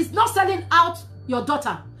God, is not selling out your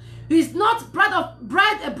daughter. It's not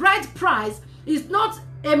bride price is not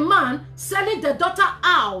a man selling the daughter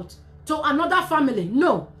out to another family.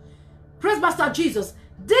 No. Praise Master Jesus.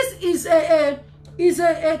 This is a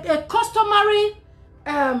customary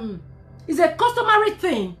is a customary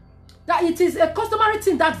thing, that it is a customary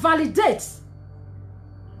thing that validates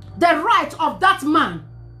the right of that man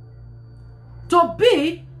to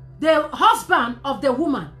be the husband of the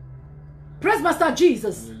woman. Praise Master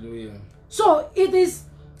Jesus. Hallelujah. So it is,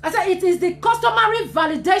 I said, it is the customary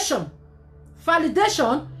validation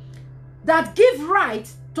that give right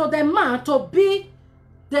to the man to be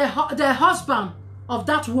the husband of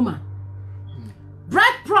that woman.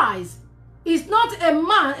 Bride price is not a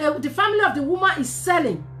man, the family of the woman is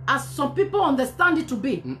selling, as some people understand it to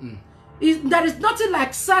be. There is nothing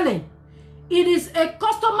like selling. It is a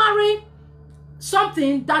customary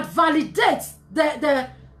something that validates the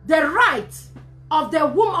right of the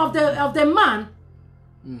woman of the man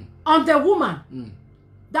on the woman,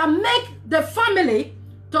 that make the family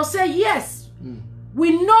to say, yes,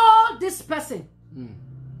 we know this person.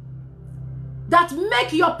 That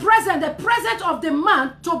make your presence, the presence of the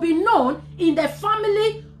man, to be known in the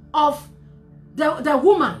family of the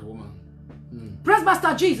woman. Praise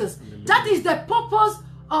Master Jesus. That is the purpose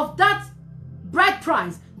of that bride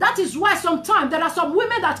price. That is why sometimes there are some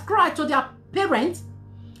women that cry to their parents.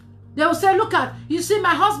 They will say, look at, you see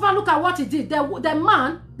my husband, look at what he did. The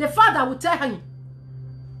man, the father will tell him,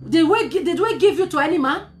 did we give you to any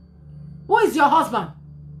man? Who is your husband?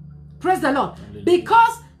 Praise the Lord.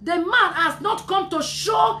 Because the man has not come to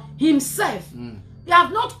show himself. He has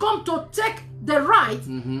not come to take the right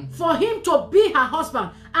for him to be her husband.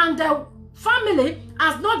 And the family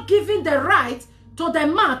has not given the right to the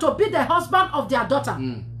man to be the husband of their daughter.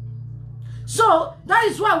 So that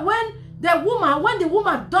is why when the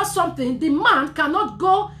woman does something, the man cannot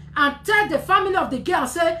go and tell the family of the girl and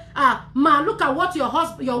say, man, look at what your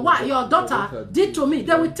husband, your wife, your daughter did to me.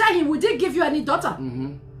 They will tell him, we didn't give you any daughter.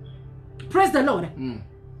 Praise the Lord.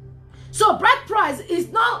 So bride price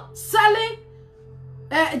is not selling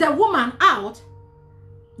the woman out.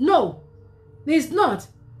 No, it's not.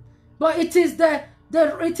 But it is the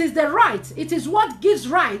right. It is what gives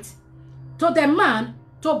right to the man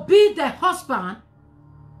to be the husband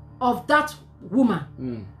of that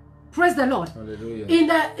woman. Praise the Lord. Hallelujah.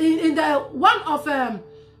 In the one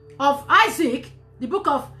of Isaac, the book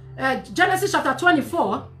of Genesis chapter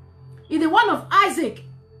 24, in the one of Isaac,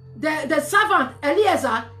 the servant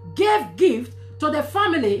Eliezer gave gift to the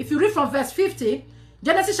family. If you read from verse 50,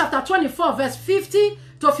 Genesis chapter 24, verse 50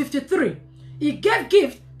 to 53, he gave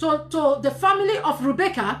gift to the family of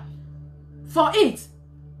Rebekah for it.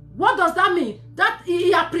 What does that mean? That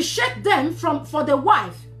he appreciates them for the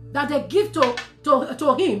wife that they give to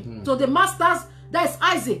him, to the masters. That is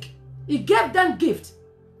Isaac. He gave them gift.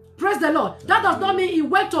 Praise the Lord. That does not mean he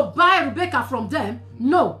went to buy Rebekah from them.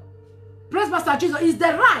 No. Praise Master Jesus. It's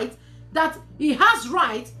the right that he has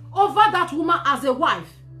right over that woman as a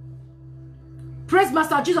wife. Praise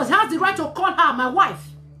Master Jesus. He has the right to call her my wife.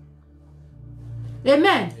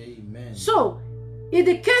 Amen. Amen. So, in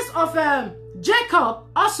the case of Jacob,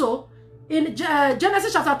 also, in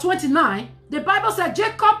Genesis chapter 29, the Bible said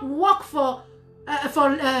Jacob worked for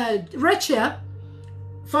Rachel.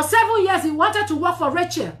 For 7 years, he wanted to work for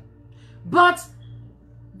Rachel. But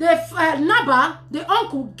Nabal, the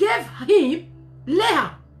uncle, gave him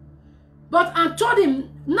Leah. And told him,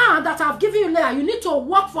 now that I've given you Leah, you need to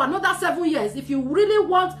work for another 7 years if you really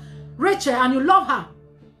want Rachel and you love her.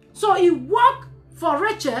 So he worked for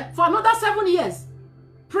Rachel for another 7 years.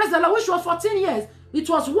 Praise the Lord, which was 14 years. It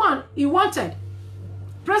was one he wanted.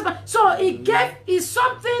 Praise God. So he gave is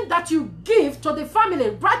something that you give to the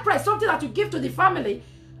family. Bride price, something that you give to the family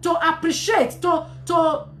to appreciate, to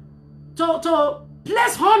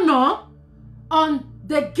place honor on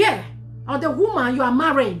the girl or the woman you are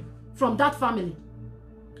marrying from that family.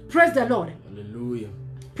 Praise the Lord. Hallelujah.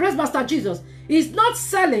 Praise Master Jesus. It's not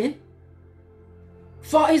selling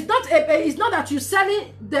for, it's not that you're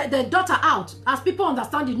selling the daughter out as people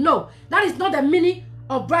understand it. No, that is not the meaning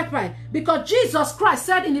of bride price. Because Jesus Christ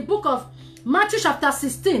said in the book of Matthew chapter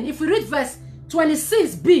 16, if we read verse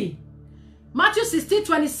 26b, Matthew 16,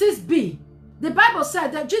 26b, the Bible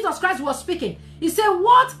said that Jesus Christ was speaking. He said,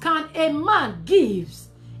 what can a man give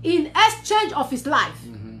in exchange of his life?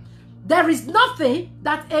 Mm-hmm. There is nothing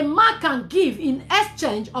that a man can give in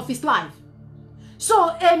exchange of his life. So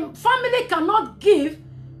a family cannot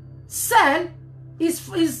sell his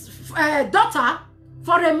daughter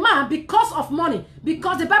for a man because of money.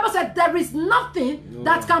 Because the Bible said there is nothing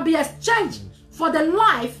that can be exchanged for the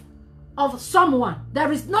life of someone.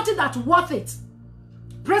 There is nothing that's worth it.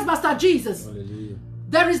 Praise Master Jesus. Hallelujah.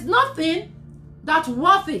 There is nothing that's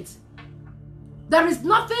worth it. There is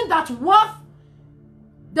nothing that's worth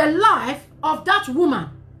the life of that woman,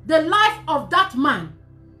 the life of that man.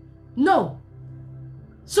 No.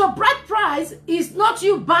 So bride price is not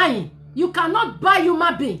you buying. You cannot buy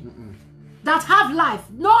human being that have life.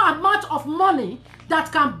 No amount of money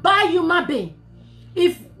that can buy human being.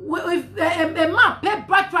 If a man pay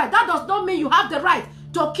bride price, that does not mean you have the right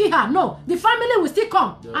to kill her. No, the family will still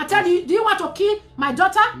come and tell you, do you want to kill my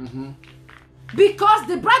daughter? Because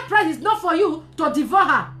the bride price is not for you to devour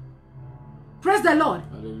her. Praise the Lord.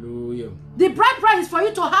 Hallelujah. The bride price is for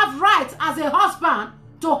you to have rights as a husband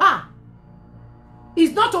to her.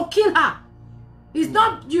 It's not to kill her. It's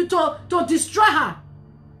not you to destroy her.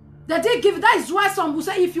 They did give. That is why some will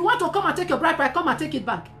say, if you want to come and take your bride price, come and take it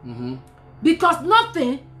back. Because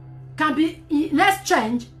nothing can be in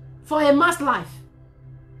exchange for a man's life.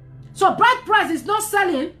 So bride price is not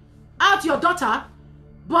selling out your daughter,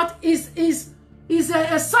 but is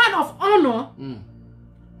a sign of honor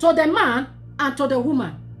to the man and to the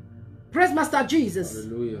woman. Praise Master Jesus.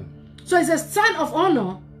 Hallelujah. So it's a sign of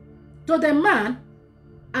honor to the man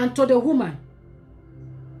and to the woman.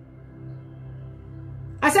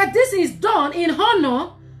 I said this is done in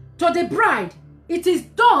honor to the bride. It is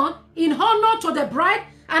done in honor to the bride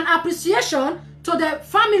and appreciation to the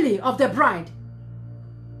family of the bride.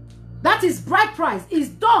 That is bride price. Is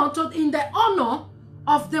done in the honor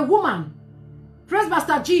of the woman. Praise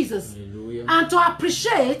Master Jesus. Hallelujah. And to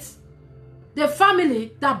appreciate the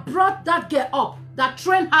family that brought that girl up, that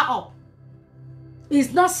trained her up.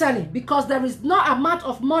 Is not selling, because there is no amount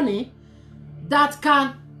of money that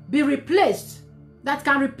can be replaced, that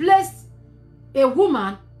can replace a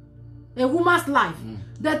woman's life.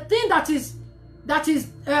 The thing that is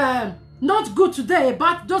not good today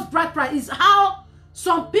about those bride price is how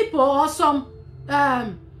some people or some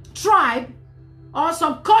tribe or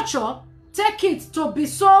some culture take it to be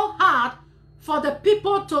so hard for the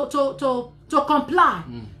people to comply,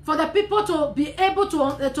 for the people to be able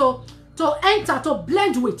to enter, to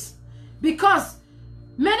blend with, because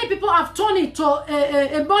many people have turned it to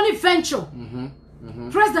a money venture.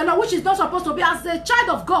 Praise the Lord, which is not supposed to be. As a child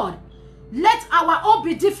of God, let our own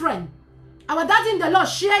be different. Our daddy in the Lord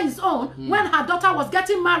shared his own when her daughter was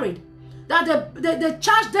getting married. That they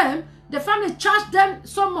charged them, the family charged them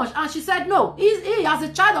so much, and she said no. He as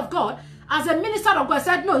a child of God, as a minister of God,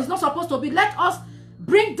 said no, it's not supposed to be. Let us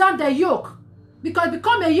bring down the yoke, because it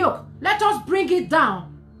become a yoke. Let us bring it down.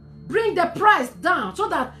 Bring the price down so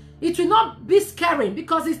that it will not be scary,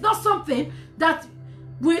 because it's not something that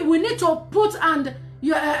we need to put and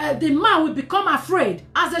the man will become afraid.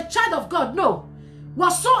 As a child of God, no.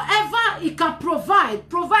 Whatsoever he can provide,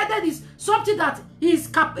 provided is something that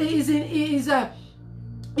is under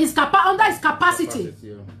his capacity.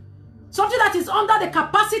 Something that is under the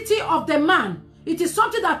capacity of the man. It is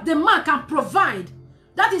something that the man can provide.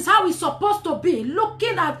 That is how it's supposed to be.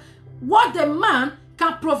 Looking at what the man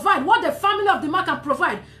can provide, what the family of the man can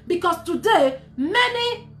provide. Because today,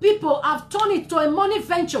 many people have turned it to a money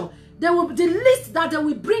venture. The list that they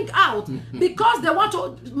will bring out because they want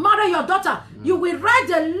to marry your daughter. You will write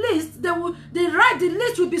the list. The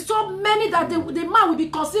list will be so many that the man will be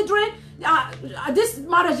considering this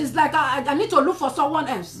marriage is like I need to look for someone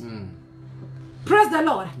else. Praise the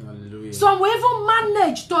Lord. Hallelujah. Some will even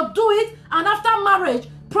manage to do it, and after marriage,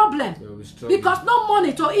 problem, because no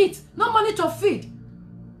money to eat, no money to feed.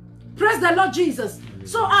 Praise the Lord Jesus. Hallelujah.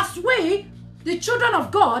 So as we, the children of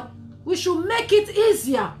God, we should make it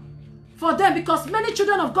easier for them, because many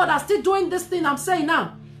children of God are still doing this thing I'm saying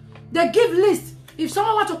now. They give list. If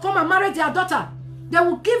someone wants to come and marry their daughter, They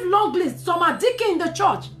will give long list. Some are deacon in the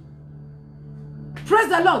church. Praise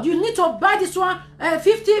the Lord. You need to buy this one,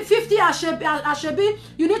 50 Ashebi.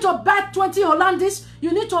 You need to buy 20 Hollandis.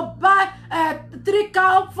 You need to buy 3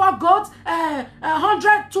 cow, 4 goats,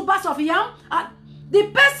 100 tubers of yam. The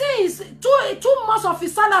person is 2 months of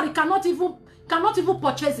his salary cannot even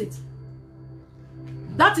purchase it.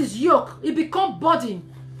 That is yoke. It become burden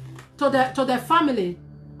to the family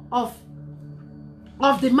of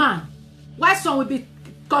the man. Why son will be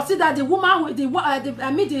considered the woman,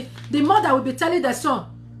 the mother will be telling the son,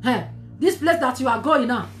 hey, this place that you are going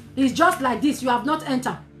now is just like this. You have not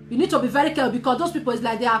entered. You need to be very careful because those people is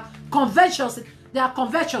like they are conventions. They are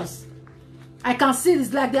conventions. I can see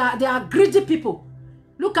it's like they are greedy people.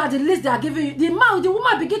 Look at the list they are giving you. The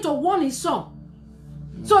woman begin to warn his son.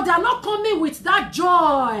 So they are not coming with that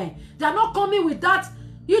joy. They are not coming with that,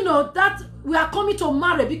 that we are coming to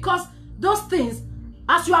marry, because those things,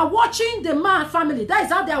 as you are watching the man family, that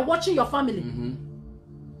is how they are watching your family.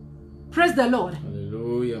 Praise the Lord.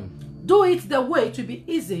 Hallelujah. Do it the way it will be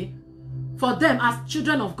easy for them as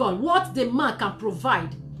children of God. What the man can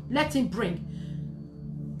provide, let him bring.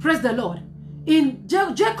 Praise the Lord. In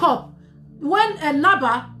Jacob, when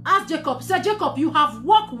Nabal asked Jacob, he said, Jacob, you have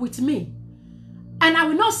walked with me, and I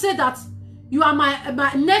will not say that you are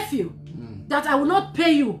my nephew, that I will not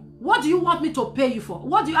pay you. What do you want me to pay you for?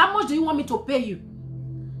 How much do you want me to pay you?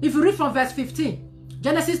 If you read from verse 15,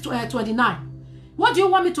 Genesis 29, what do you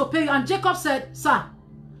want me to pay you? And Jacob said, sir,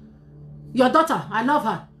 your daughter, I love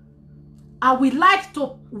her. I would like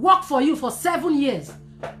to work for you for 7 years.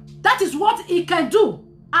 That is what he can do.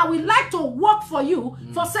 I would like to work for you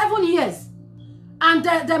for 7 years. And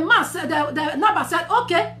the man said, the Nabal said,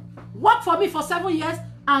 okay, work for me for 7 years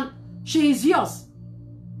and she is yours.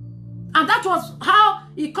 And that was how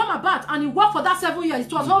he come about, and he worked for that 7 years.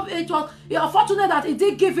 It was unfortunate that he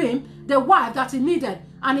did give him the wife that he needed,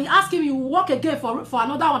 and he asked him, you will work again for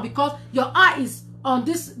another one because your eye is on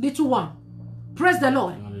this little one. Praise the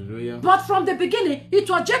Lord. Hallelujah. But from the beginning, it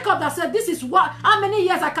was Jacob that said, this is how many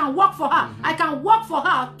years I can work for her. I can work for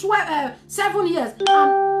her 7 years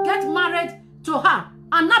and get married to her.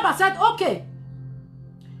 And Nabal said, okay.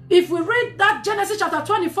 If we read that Genesis chapter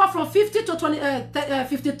 24 from 50 to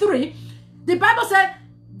 53, the Bible said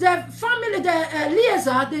the family,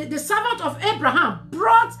 Eliezer, the servant of Abraham,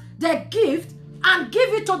 brought the gift and gave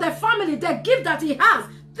it to the family, the gift that he has,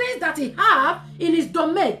 things that he have in his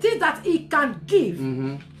domain, things that he can give.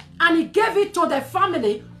 And he gave it to the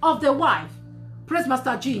family of the wife. Praise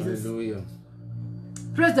Master Jesus. Hallelujah.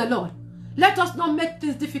 Praise the Lord. Let us not make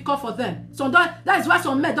things difficult for them. So that is why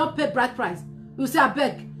some men don't pay bride price. You say, I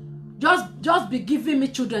beg. Just be giving me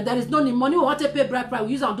children. There is no need. Money we want to pay bride price.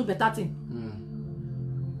 We use it and do better thing.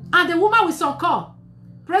 And the woman with some call.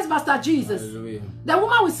 Praise Master Jesus. Hallelujah. The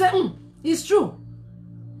woman will say, it's true.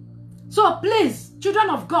 So please, children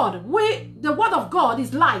of God, the word of God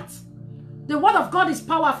is light. The word of God is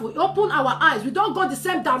powerful. Open our eyes. We don't go the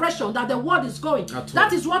same direction that the word is going.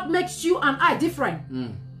 That is what makes you and I different.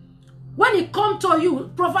 When it comes to you,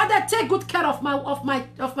 provided take good care of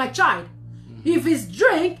my child. If it's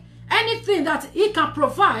drink, anything that he can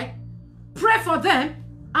provide, pray for them,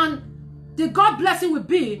 and the God blessing will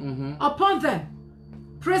be upon them.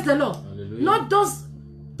 Praise the Lord. Hallelujah. Not those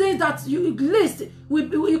things that you list.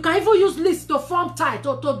 You can even use list to form tie,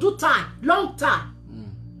 to do tie, long tie.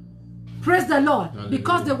 Praise the Lord. Hallelujah.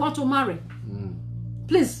 Because they want to marry.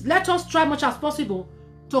 Please, let us try much as possible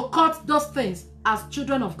to cut those things as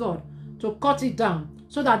children of God, to cut it down,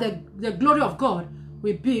 so that the glory of God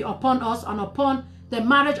will be upon us and upon the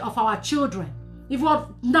marriage of our children. If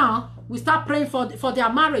now we start praying for their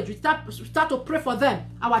marriage, we start to pray for them,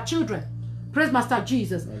 our children. Praise Master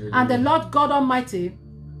Jesus. Hallelujah. And the Lord God Almighty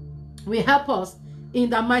will help us in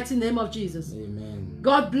the mighty name of Jesus. Amen.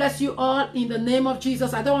 God bless you all in the name of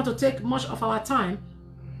Jesus. I don't want to take much of our time.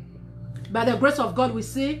 By the grace of God, we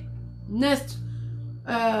see next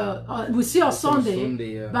we see on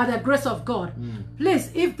Sunday, yeah. By the grace of God.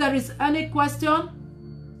 Please, if there is any question,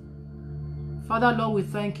 Father Lord, we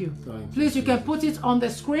thank you. Please, you can put it on the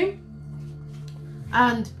screen,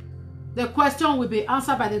 and the question will be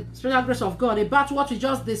answered by the special grace of God about what we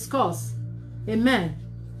just discussed. Amen.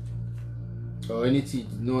 Or anything you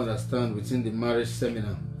do not understand within the marriage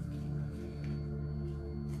seminar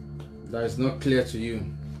that is not clear to you.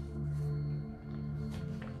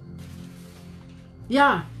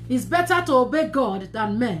 Yeah, it's better to obey God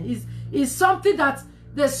than men. It's something that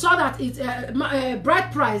they saw that it's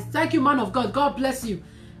bride price. Thank you, man of God. God bless you.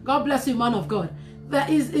 God bless you, man of God. There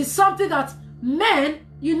is something that men,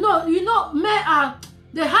 you know, men are,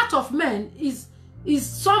 the heart of men is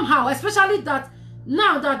somehow, especially that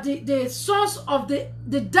now that the source of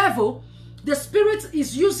the devil, the spirit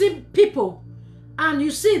is using people, and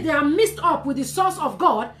you see they are mixed up with the source of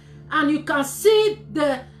God, and you can see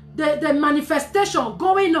the manifestation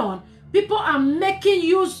going on. People are making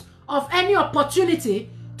use of any opportunity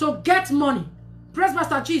to get money. Praise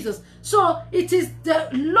Master Jesus. So it is the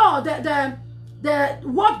law,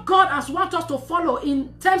 what God has wanted us to follow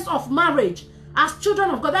in terms of marriage as children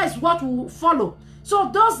of God. That is what we will follow. So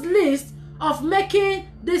those lists of making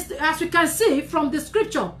this, as you can see from the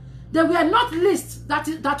scripture, they were not lists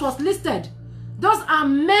that was listed. Those are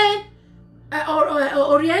men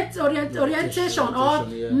orientation or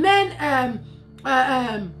men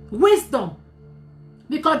wisdom,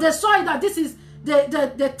 because they saw that this is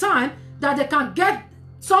the time that they can get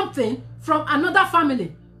something from another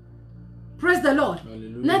family. Praise the Lord.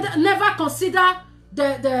 Never consider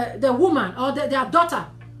the woman or their daughter.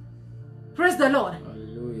 Praise the Lord.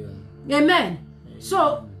 Hallelujah. Amen.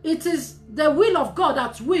 So it is the will of God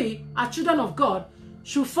that we, as children of God,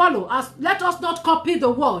 should follow. Let us not copy the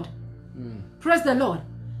world. Praise the Lord.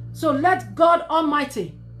 So let God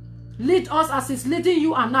Almighty lead us as He's leading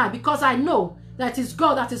you and I, because I know that it's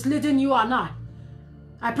God that is leading you and I.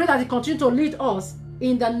 I pray that He continue to lead us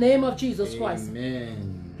in the name of Jesus Christ.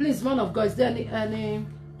 Amen. Please, man of God, is there any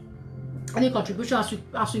contribution as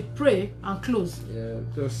we pray and close? Yeah,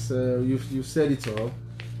 just you said it all.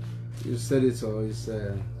 You said it all.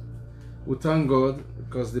 We thank God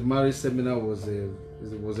because the marriage seminar was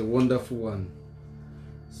a wonderful one.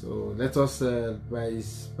 So let us, by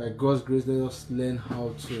God's grace, let us learn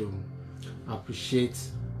how to appreciate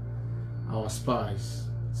our spouse.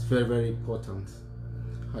 It's very, very important.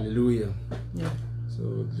 Hallelujah. Yeah.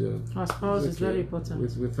 So our spouse is very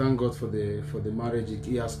important. We thank God for the marriage.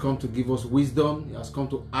 He has come to give us wisdom. He has come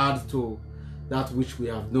to add to that which we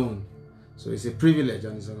have known. So it's a privilege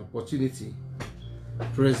and it's an opportunity.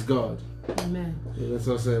 Praise God. Amen. So let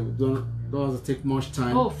us don't have to take much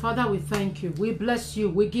time. Oh, Father, we thank you. We bless you.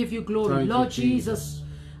 We give you glory. Thank Lord you, Jesus,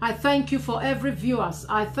 I thank you for every viewers.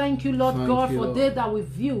 I thank you, Lord God, for Lord. they that will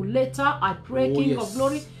view later. I pray, King of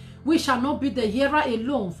glory, we shall not be the hearer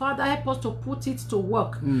alone. Father, help us to put it to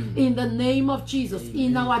work in the name of Jesus. Amen.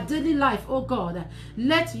 In our daily life, oh God,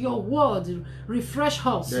 let your word refresh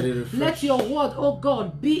us. Let your word, oh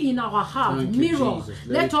God, be in our heart. Mirror.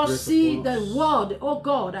 Let us see the word, oh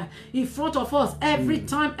God, in front of us every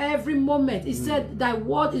time, every moment. It said, thy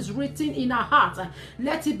word is written in our heart.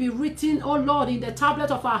 Let it be written, oh Lord, in the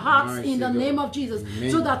tablet of our hearts, in the name of Jesus.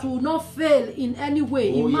 Amen. So that we will not fail in any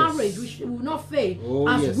way. In marriage, we will not fail.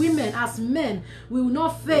 As women, as men, we will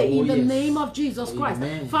not fail in the name of Jesus Christ.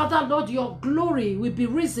 Amen. Father, Lord, your glory will be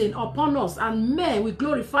risen upon us, and may we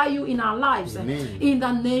glorify you in our lives. Amen. In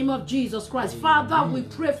the name of Jesus Christ. Amen. Father, we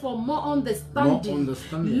pray for more understanding.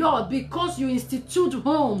 Lord, because you institute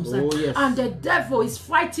homes and the devil is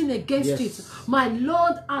fighting against it. My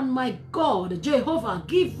Lord and my God, Jehovah,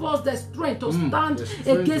 give us the strength to stand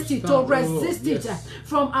against it, to resist it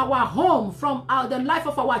from our home, from the life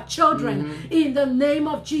of our children, in the name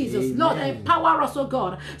of Jesus. Amen. Lord, empower us, oh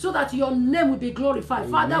God, so that your name will be glorified.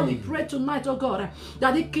 Amen. Father, we pray tonight, oh God,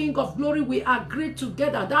 that the King of glory, we agree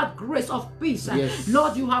together that grace of peace.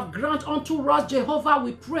 Lord, you have granted unto us, Jehovah.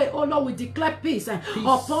 We pray, oh Lord, we declare peace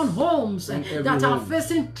upon homes that are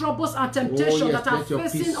facing troubles and temptation, that are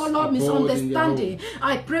facing, oh Lord, misunderstanding.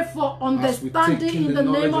 I pray for understanding in the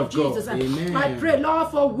name of Jesus. I pray, Lord,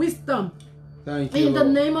 for wisdom. Thank you, in the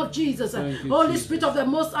name of Jesus. Holy Spirit of the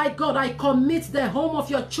Most High God, I commit the home of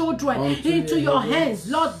your children into your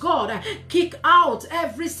hands. Lord God, kick out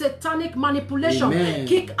every satanic manipulation. Amen.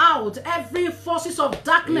 Kick out every forces of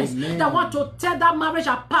darkness that want to tear that marriage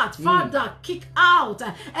apart. Father, kick out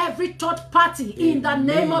every third party in the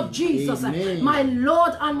name of Jesus. My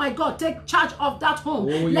Lord and my God, take charge of that home.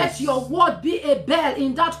 Let your word be a bell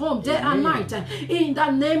in that home day and night. In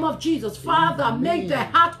the name of Jesus. Father, make the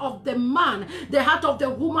heart of the man, the heart of the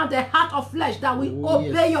woman, the heart of flesh, that we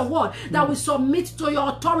obey your word, that we submit to your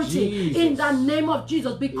authority in the name of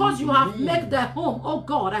Jesus. Because you have made the home, oh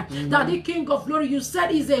God, that the King of glory, you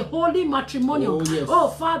said is a holy matrimonial. Oh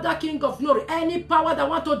Father, King of glory, any power that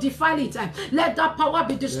want to defile it, let that power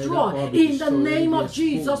be destroyed in the name of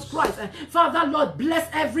Jesus Christ. Father, Lord, bless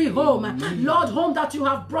every home. Lord, home that you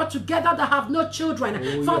have brought together that have no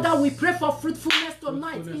children. Father, we pray for fruitfulness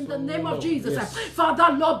tonight in the name of Jesus.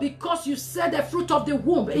 Father, Lord, because you said the fruit of the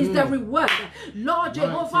womb is the reward. Lord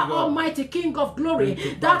Jehovah Almighty, King of glory,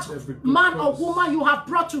 that man or woman you have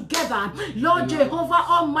brought together, Lord Jehovah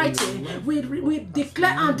Almighty, we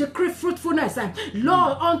declare and decree fruitfulness,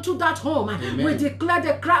 Lord, unto that home. We declare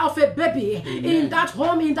the cry of a baby in that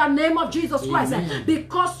home in the name of Jesus Christ,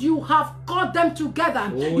 because you have called them together.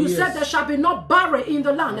 Oh, You yes. said there shall be no barren in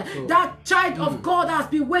the land. That's all. That child of God has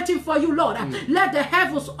been waiting for you, Lord. Let the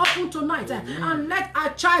heavens open tonight and let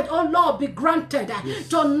our child, oh Lord, be granted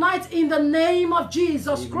tonight in the name of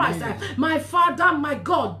Jesus Christ. My Father, my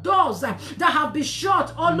God, doors that have been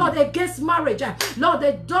shut, oh Lord, against marriage, Lord,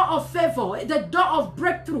 the door of favor, the door of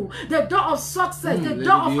breakthrough, the door of success, the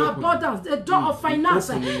door of abundance, the door of finance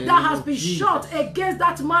that has been shut against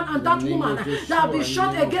that man and that woman, that have been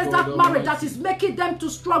shut against that marriage that is making them to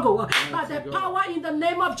struggle. By the power in the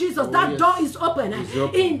name of Jesus, that door is open.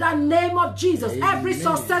 In the name of Jesus, every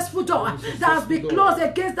successful door that has been closed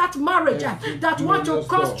against that marriage, that want to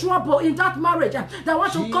cause trouble in that marriage, that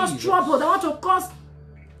want to cause trouble, that want to cause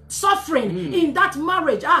suffering in that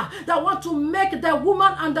marriage, that want to make the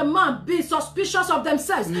woman and the man be suspicious of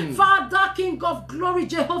themselves. Father, King of glory,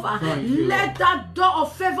 Jehovah, let that door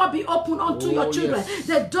of favor be open unto your children.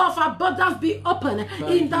 The door of abundance be open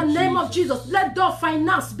in the name of Jesus. Let door of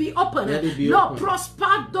finance be open. Lord,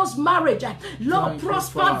 prosper those marriages. Lord,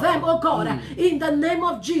 prosper them, oh God, in the name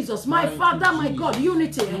of Jesus. My Father, my God,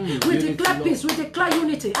 unity. We declare peace. We declare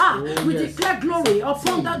unity. We declare glory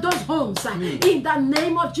upon those homes in the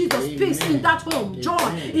name of Jesus. Peace in that home, joy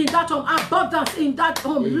in that home, abundance in that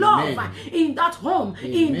home, love in that home,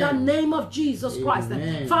 in the name of Jesus Christ.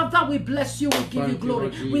 Father, we bless you, we give you glory.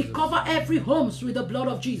 We cover every homes with the blood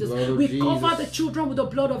of Jesus. We cover the children with the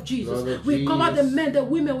blood of Jesus. We cover the men, the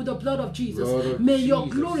women with the blood of Jesus. May your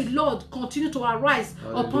glory, Lord, continue to arise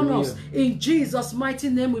upon us. In Jesus' mighty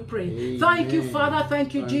name we pray. Thank you, Father.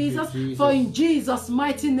 Thank you, Jesus. For in Jesus'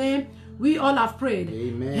 mighty name we all have prayed.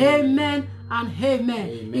 Amen and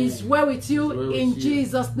amen. It's well with you in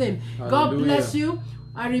Jesus' name. God bless you.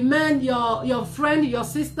 I remain your friend, your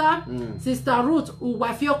sister, Sister Ruth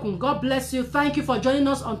Uwaifiokun. God bless you. Thank you for joining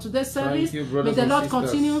us on today's service. May the Lord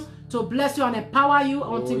continue to bless you and empower you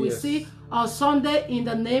until we see on Sunday in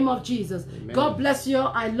the name of Jesus. God bless you.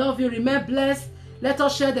 I love you. Remain blessed. Let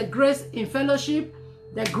us share the grace in fellowship,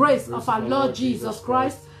 the grace of our Lord Jesus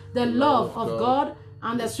Christ, the love of God,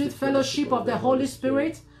 and the sweet fellowship of the Holy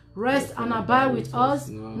Spirit rest and abide with us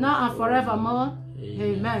now and forevermore.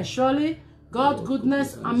 Amen. Surely God's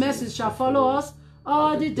goodness and mercy shall follow us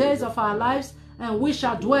all the days of our lives, and we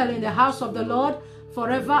shall dwell in the house of the Lord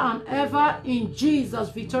forever and ever. In Jesus'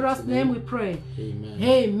 victorious name we pray.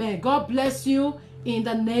 Amen. God bless you in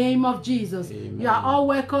the name of Jesus. You are all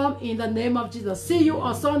welcome in the name of Jesus. See you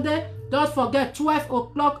on Sunday. Don't forget 12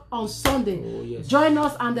 o'clock on Sunday. Join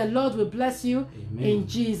us and the Lord will bless you in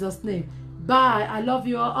Jesus' name. Bye. I love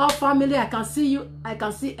you all. All family, I can see you. I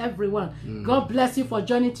can see everyone. God bless you for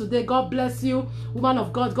joining today. God bless you, woman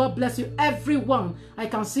of God. God bless you, everyone. I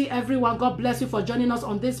can see everyone. God bless you for joining us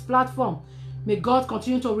on this platform. May God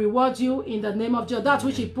continue to reward you in the name of Jesus. That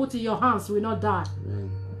which He put in your hands will not die.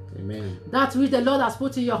 Amen. That which the Lord has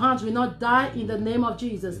put in your hands will not die in the name of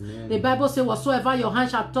Jesus. The Bible says, whatsoever your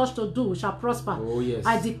hand shall touch to do shall prosper.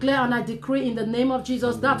 I declare and I decree in the name of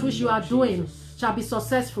Jesus, that which you are doing shall be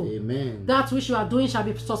successful. That which you are doing shall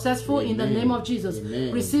be successful in the name of Jesus.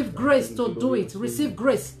 Receive grace to do it. Receive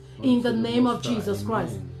grace in the name of Jesus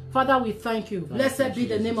Christ. Father, we thank you. Blessed be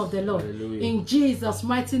the name of the Lord. In Jesus'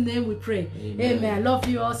 mighty name we pray. Amen. I love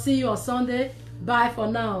you all. See you on Sunday. Bye for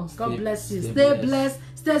now. God bless you. Stay blessed.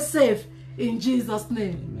 Stay safe. In Jesus'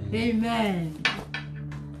 name. Amen.